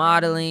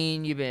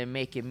modeling. You've been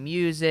making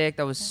music.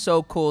 That was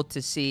so cool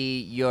to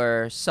see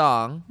your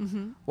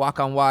song,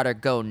 "Walk on Water,"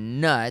 go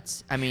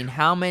nuts. I mean,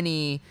 how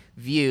many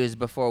views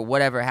before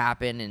whatever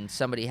happened and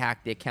somebody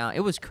hacked the account.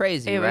 It was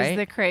crazy, right? It was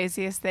the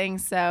craziest thing.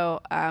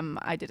 So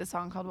I did a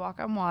song called Walk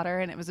on Water,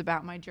 and it was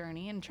about my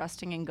journey and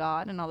trusting in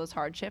God and all those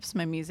hardships.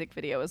 My music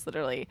video was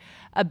literally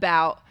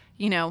about,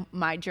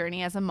 my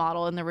journey as a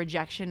model and the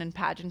rejection and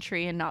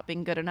pageantry and not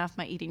being good enough,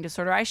 my eating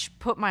disorder. I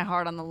put my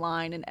heart on the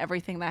line and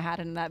everything that I had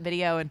in that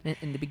video. And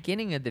in the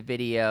beginning of the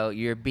video,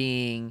 you're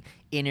being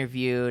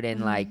interviewed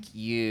and like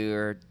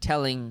you're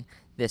telling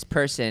this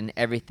person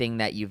everything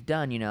that you've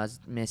done, as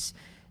Miss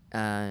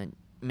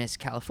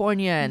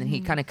California, and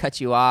he kind of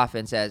cuts you off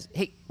and says,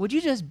 "Hey, would you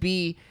just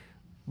be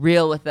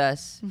real with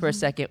us for a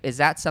second?" Is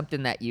that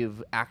something that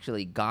you've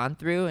actually gone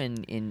through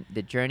in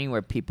the journey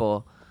where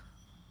people?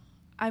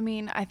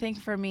 I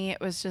think for me, it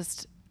was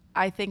just,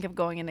 I think of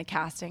going into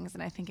castings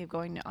and I think of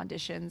going to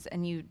auditions,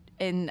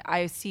 and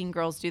I've seen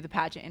girls do the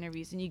pageant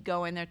interviews and you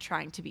go in there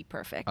trying to be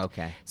perfect.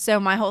 Okay. So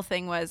my whole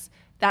thing was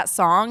that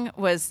song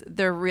was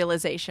the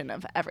realization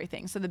of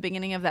everything. So the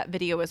beginning of that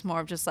video was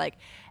more of just like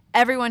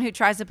everyone who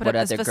tries to put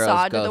up this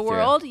facade to the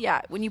world. Yeah.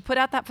 When you put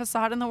out that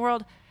facade in the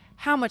world,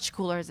 how much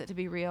cooler is it to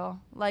be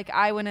real? Like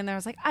I went in there, I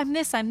was like, I'm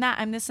this, I'm that,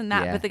 I'm this and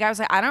that. Yeah. But the guy was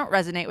like, I don't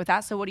resonate with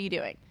that. So what are you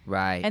doing?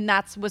 Right. And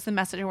that was the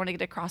message I wanted to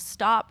get across.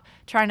 Stop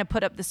trying to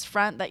put up this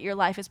front that your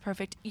life is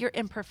perfect. Your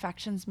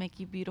imperfections make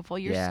you beautiful.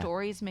 Your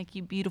stories make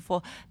you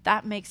beautiful.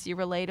 That makes you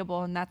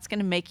relatable. And that's going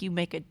to make you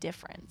make a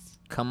difference.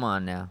 Come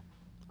on now.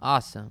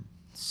 Awesome.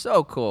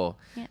 So cool.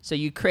 Yeah. So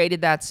you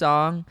created that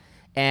song.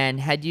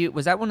 And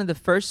was that one of the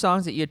first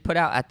songs that you had put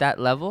out at that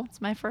level? It's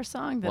my first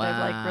song that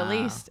I've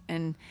released.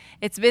 And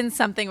it's been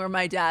something where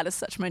my dad is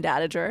such my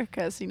dadager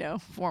because,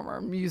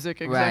 former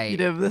music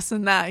executive, this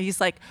and that. He's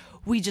like,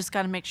 we just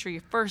got to make sure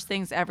your first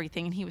thing's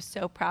everything. And he was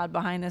so proud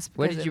behind this.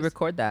 Where did you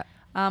record that?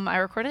 I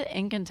recorded it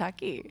in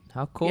Kentucky.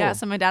 How cool. Yeah,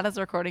 so my dad has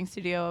a recording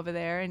studio over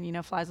there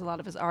and, flies a lot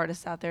of his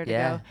artists out there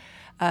to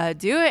go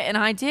do it. And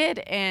I did.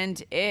 And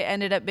it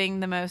ended up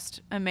being the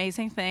most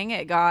amazing thing.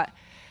 It got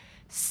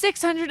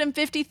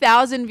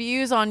 650,000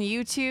 views on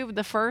YouTube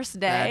the first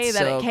day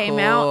it came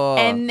out,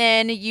 and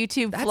then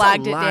YouTube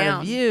flagged it down. That's a lot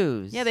of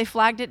views. Yeah, they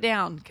flagged it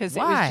down because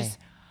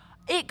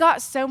it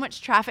got so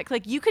much traffic.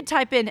 Like you could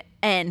type in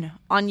N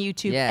on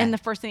YouTube, and the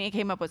first thing that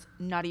came up was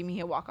Nadia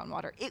Mejia Walk on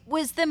Water. It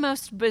was the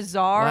most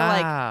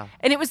bizarre,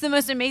 and it was the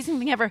most amazing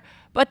thing ever.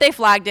 But they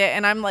flagged it,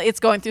 and I'm like, it's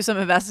going through some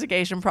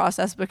investigation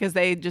process because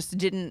they just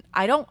didn't.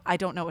 I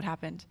don't know what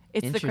happened.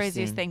 It's the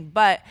craziest thing,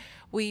 but.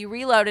 We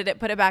reloaded it,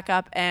 put it back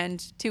up, and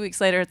 2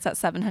 weeks later, it's at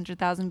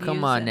 700,000 views.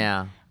 Come on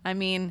now.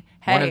 Hey.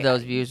 One of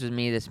those views was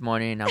me this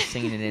morning, and I was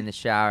singing it in the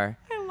shower.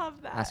 I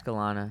love that. Ask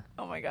Alana.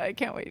 Oh, my God. I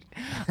can't wait.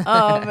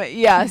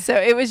 Yeah, so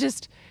it was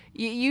just,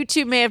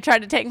 YouTube may have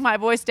tried to take my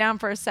voice down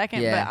for a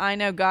second, but I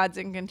know God's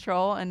in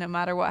control, and no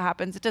matter what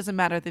happens, it doesn't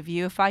matter the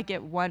view. If I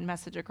get one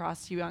message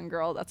across to you, young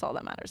girl, that's all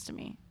that matters to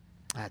me.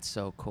 That's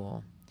so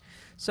cool.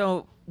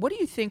 So what do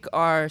you think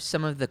are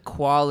some of the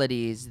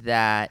qualities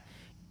that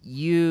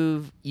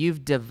you've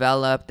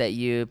developed, that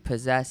you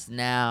possess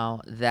now,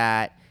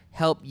 that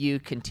help you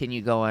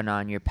continue going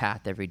on your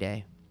path every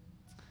day?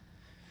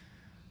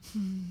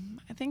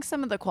 I think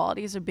some of the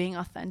qualities are being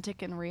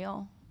authentic and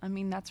real.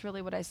 That's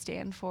really what I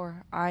stand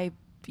for. I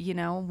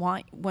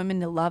want women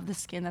to love the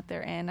skin that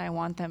they're in. I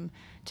want them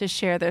to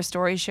share their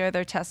stories, share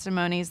their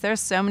testimonies. There's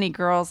so many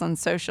girls on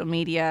social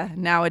media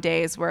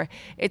nowadays where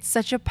it's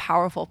such a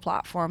powerful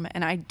platform,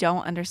 and I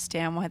don't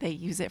understand why they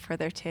use it for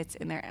their tits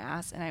and their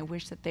ass, and I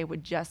wish that they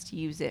would just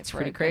use it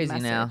for a good message. It's pretty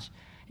crazy now.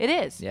 It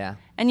is. Yeah.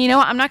 And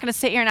I'm not going to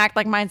sit here and act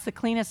like mine's the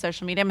cleanest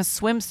social media. I'm a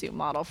swimsuit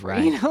model for,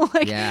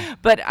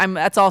 but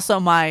that's also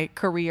my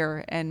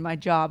career and my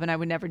job, and I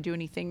would never do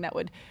anything that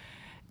would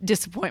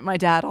disappoint my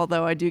dad,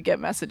 although I do get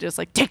messages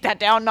like, take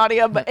that down,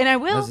 Nadia, and I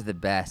will. Those are the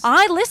best.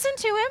 I listen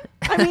to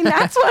him.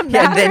 That's what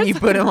matters. And then you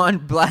put him on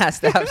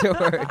blast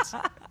afterwards.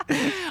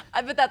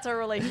 But that's our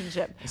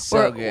relationship.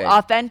 So good.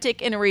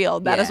 Authentic and real.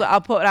 That is what I'll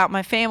put out.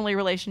 My family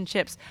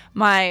relationships,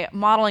 my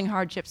modeling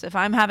hardships. If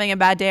I'm having a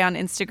bad day on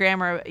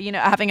Instagram or,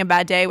 having a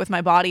bad day with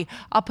my body,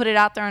 I'll put it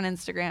out there on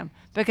Instagram.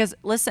 Because,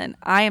 listen,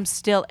 I am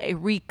still a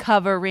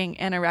recovering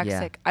anorexic.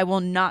 Yeah. I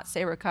will not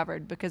say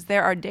recovered because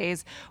there are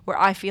days where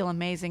I feel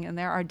amazing and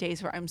there are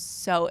days where I'm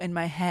so in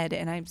my head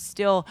and I'm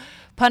still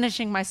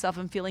punishing myself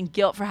and feeling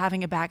guilt for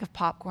having a bag of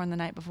popcorn the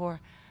night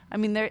before.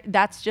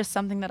 That's just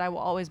something that I will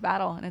always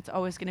battle, and it's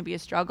always going to be a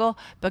struggle,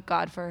 but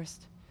God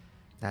first.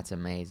 That's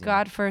amazing.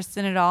 God first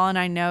in it all, and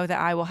I know that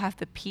I will have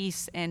the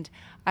peace, and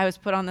I was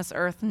put on this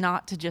earth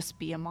not to just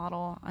be a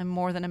model. I'm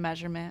more than a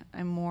measurement.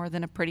 I'm more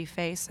than a pretty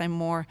face. I'm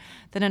more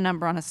than a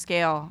number on a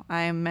scale.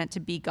 I am meant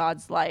to be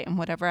God's light, and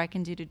whatever I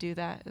can do to do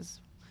that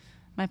is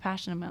my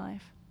passion in my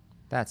life.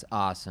 That's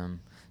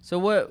awesome. So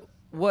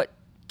what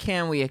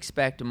can we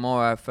expect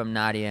more from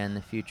Nadia in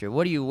the future?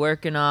 What are you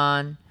working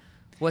on?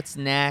 What's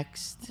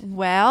next?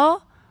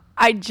 Well,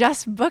 I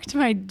just booked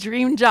my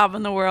dream job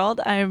in the world.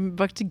 I'm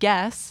booked to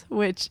Guess,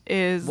 which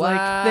is like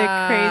the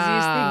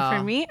craziest thing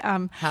for me.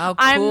 How cool.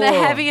 I'm the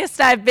heaviest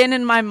I've been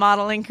in my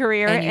modeling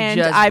career, and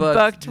I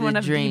booked one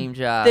of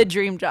the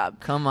dream job.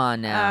 Come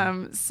on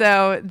now.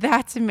 So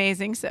that's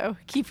amazing. So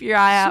keep your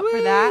eye out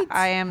for that.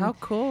 I am How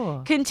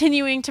cool.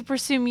 continuing to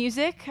pursue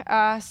music.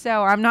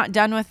 So I'm not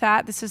done with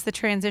that. This is the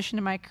transition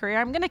in my career.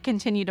 I'm going to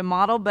continue to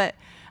model, but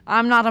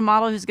I'm not a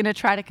model who's going to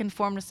try to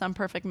conform to some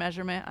perfect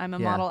measurement. I'm a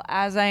model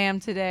as I am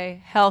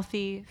today,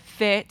 healthy,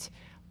 fit,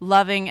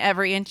 loving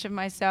every inch of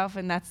myself,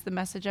 and that's the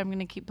message I'm going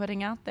to keep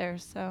putting out there.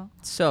 So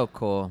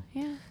Cool.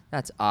 Yeah.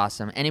 That's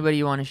awesome. Anybody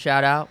you want to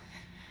shout out?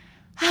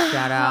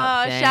 Shout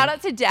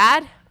out to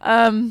Dad.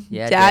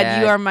 Yeah,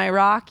 Dad, you are my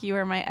rock. You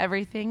are my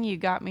everything. You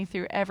got me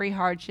through every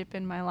hardship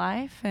in my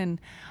life, and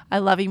I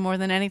love you more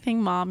than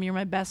anything. Mom, you're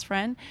my best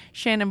friend.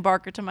 Shannon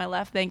Barker to my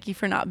left, thank you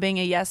for not being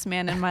a yes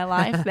man in my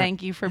life.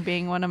 Thank you for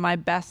being one of my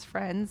best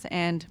friends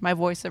and my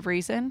voice of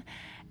reason.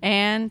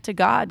 And to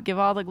God, give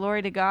all the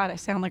glory to God. I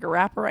sound like a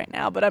rapper right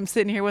now, but I'm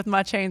sitting here with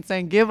my chain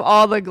saying, give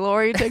all the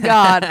glory to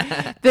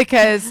God,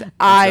 because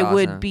I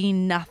would be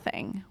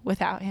nothing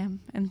without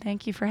him. And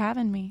thank you for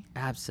having me.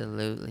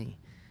 Absolutely.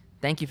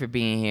 Thank you for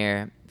being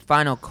here.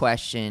 Final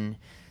question,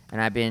 and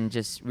I've been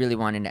just really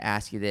wanting to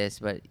ask you this,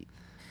 but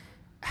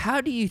how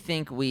do you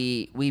think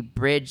we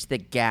bridge the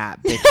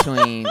gap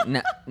between...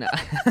 no.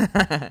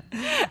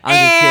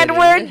 And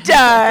we're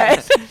done.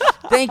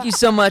 Thank you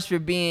so much for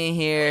being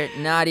here.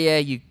 Nadia,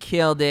 you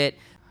killed it.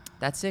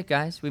 That's it,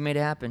 guys. We made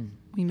it happen.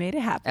 We made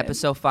it happen.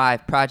 Episode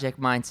 5, Project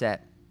Mindset.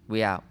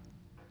 We out.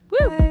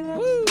 Woo!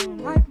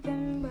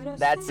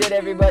 That's it,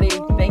 everybody.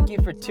 Thank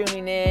you for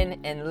tuning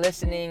in and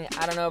listening.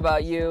 I don't know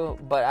about you,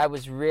 but I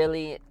was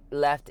really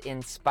left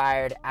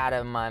inspired out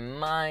of my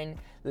mind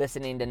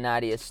listening to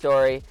Nadia's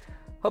story.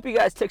 Hope you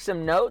guys took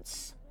some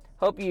notes.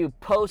 Hope you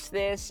post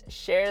this,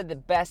 share the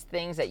best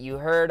things that you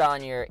heard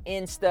on your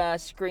Insta,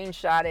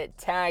 screenshot it,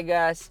 tag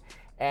us,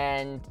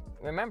 and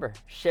remember,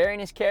 sharing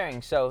is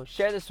caring. So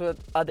share this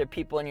with other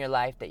people in your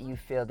life that you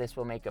feel this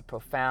will make a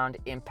profound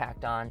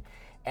impact on.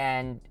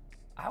 And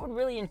I would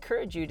really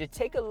encourage you to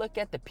take a look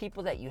at the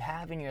people that you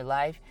have in your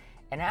life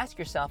and ask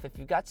yourself if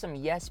you've got some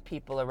yes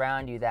people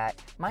around you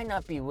that might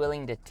not be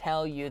willing to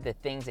tell you the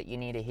things that you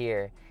need to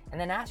hear.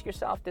 And then ask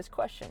yourself this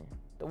question.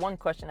 The one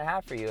question I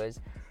have for you is,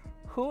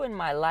 who in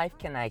my life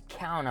can I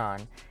count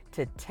on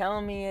to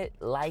tell me it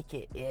like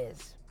it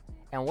is?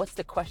 And what's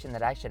the question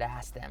that I should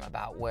ask them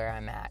about where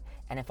I'm at?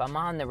 And if I'm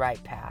on the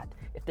right path,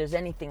 if there's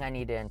anything I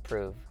need to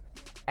improve.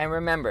 And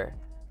remember,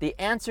 the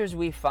answers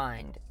we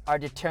find are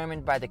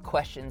determined by the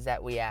questions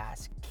that we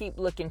ask. Keep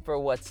looking for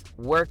what's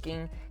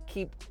working.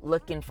 Keep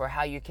looking for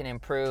how you can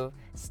improve.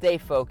 Stay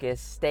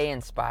focused, stay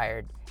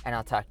inspired, and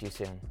I'll talk to you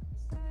soon.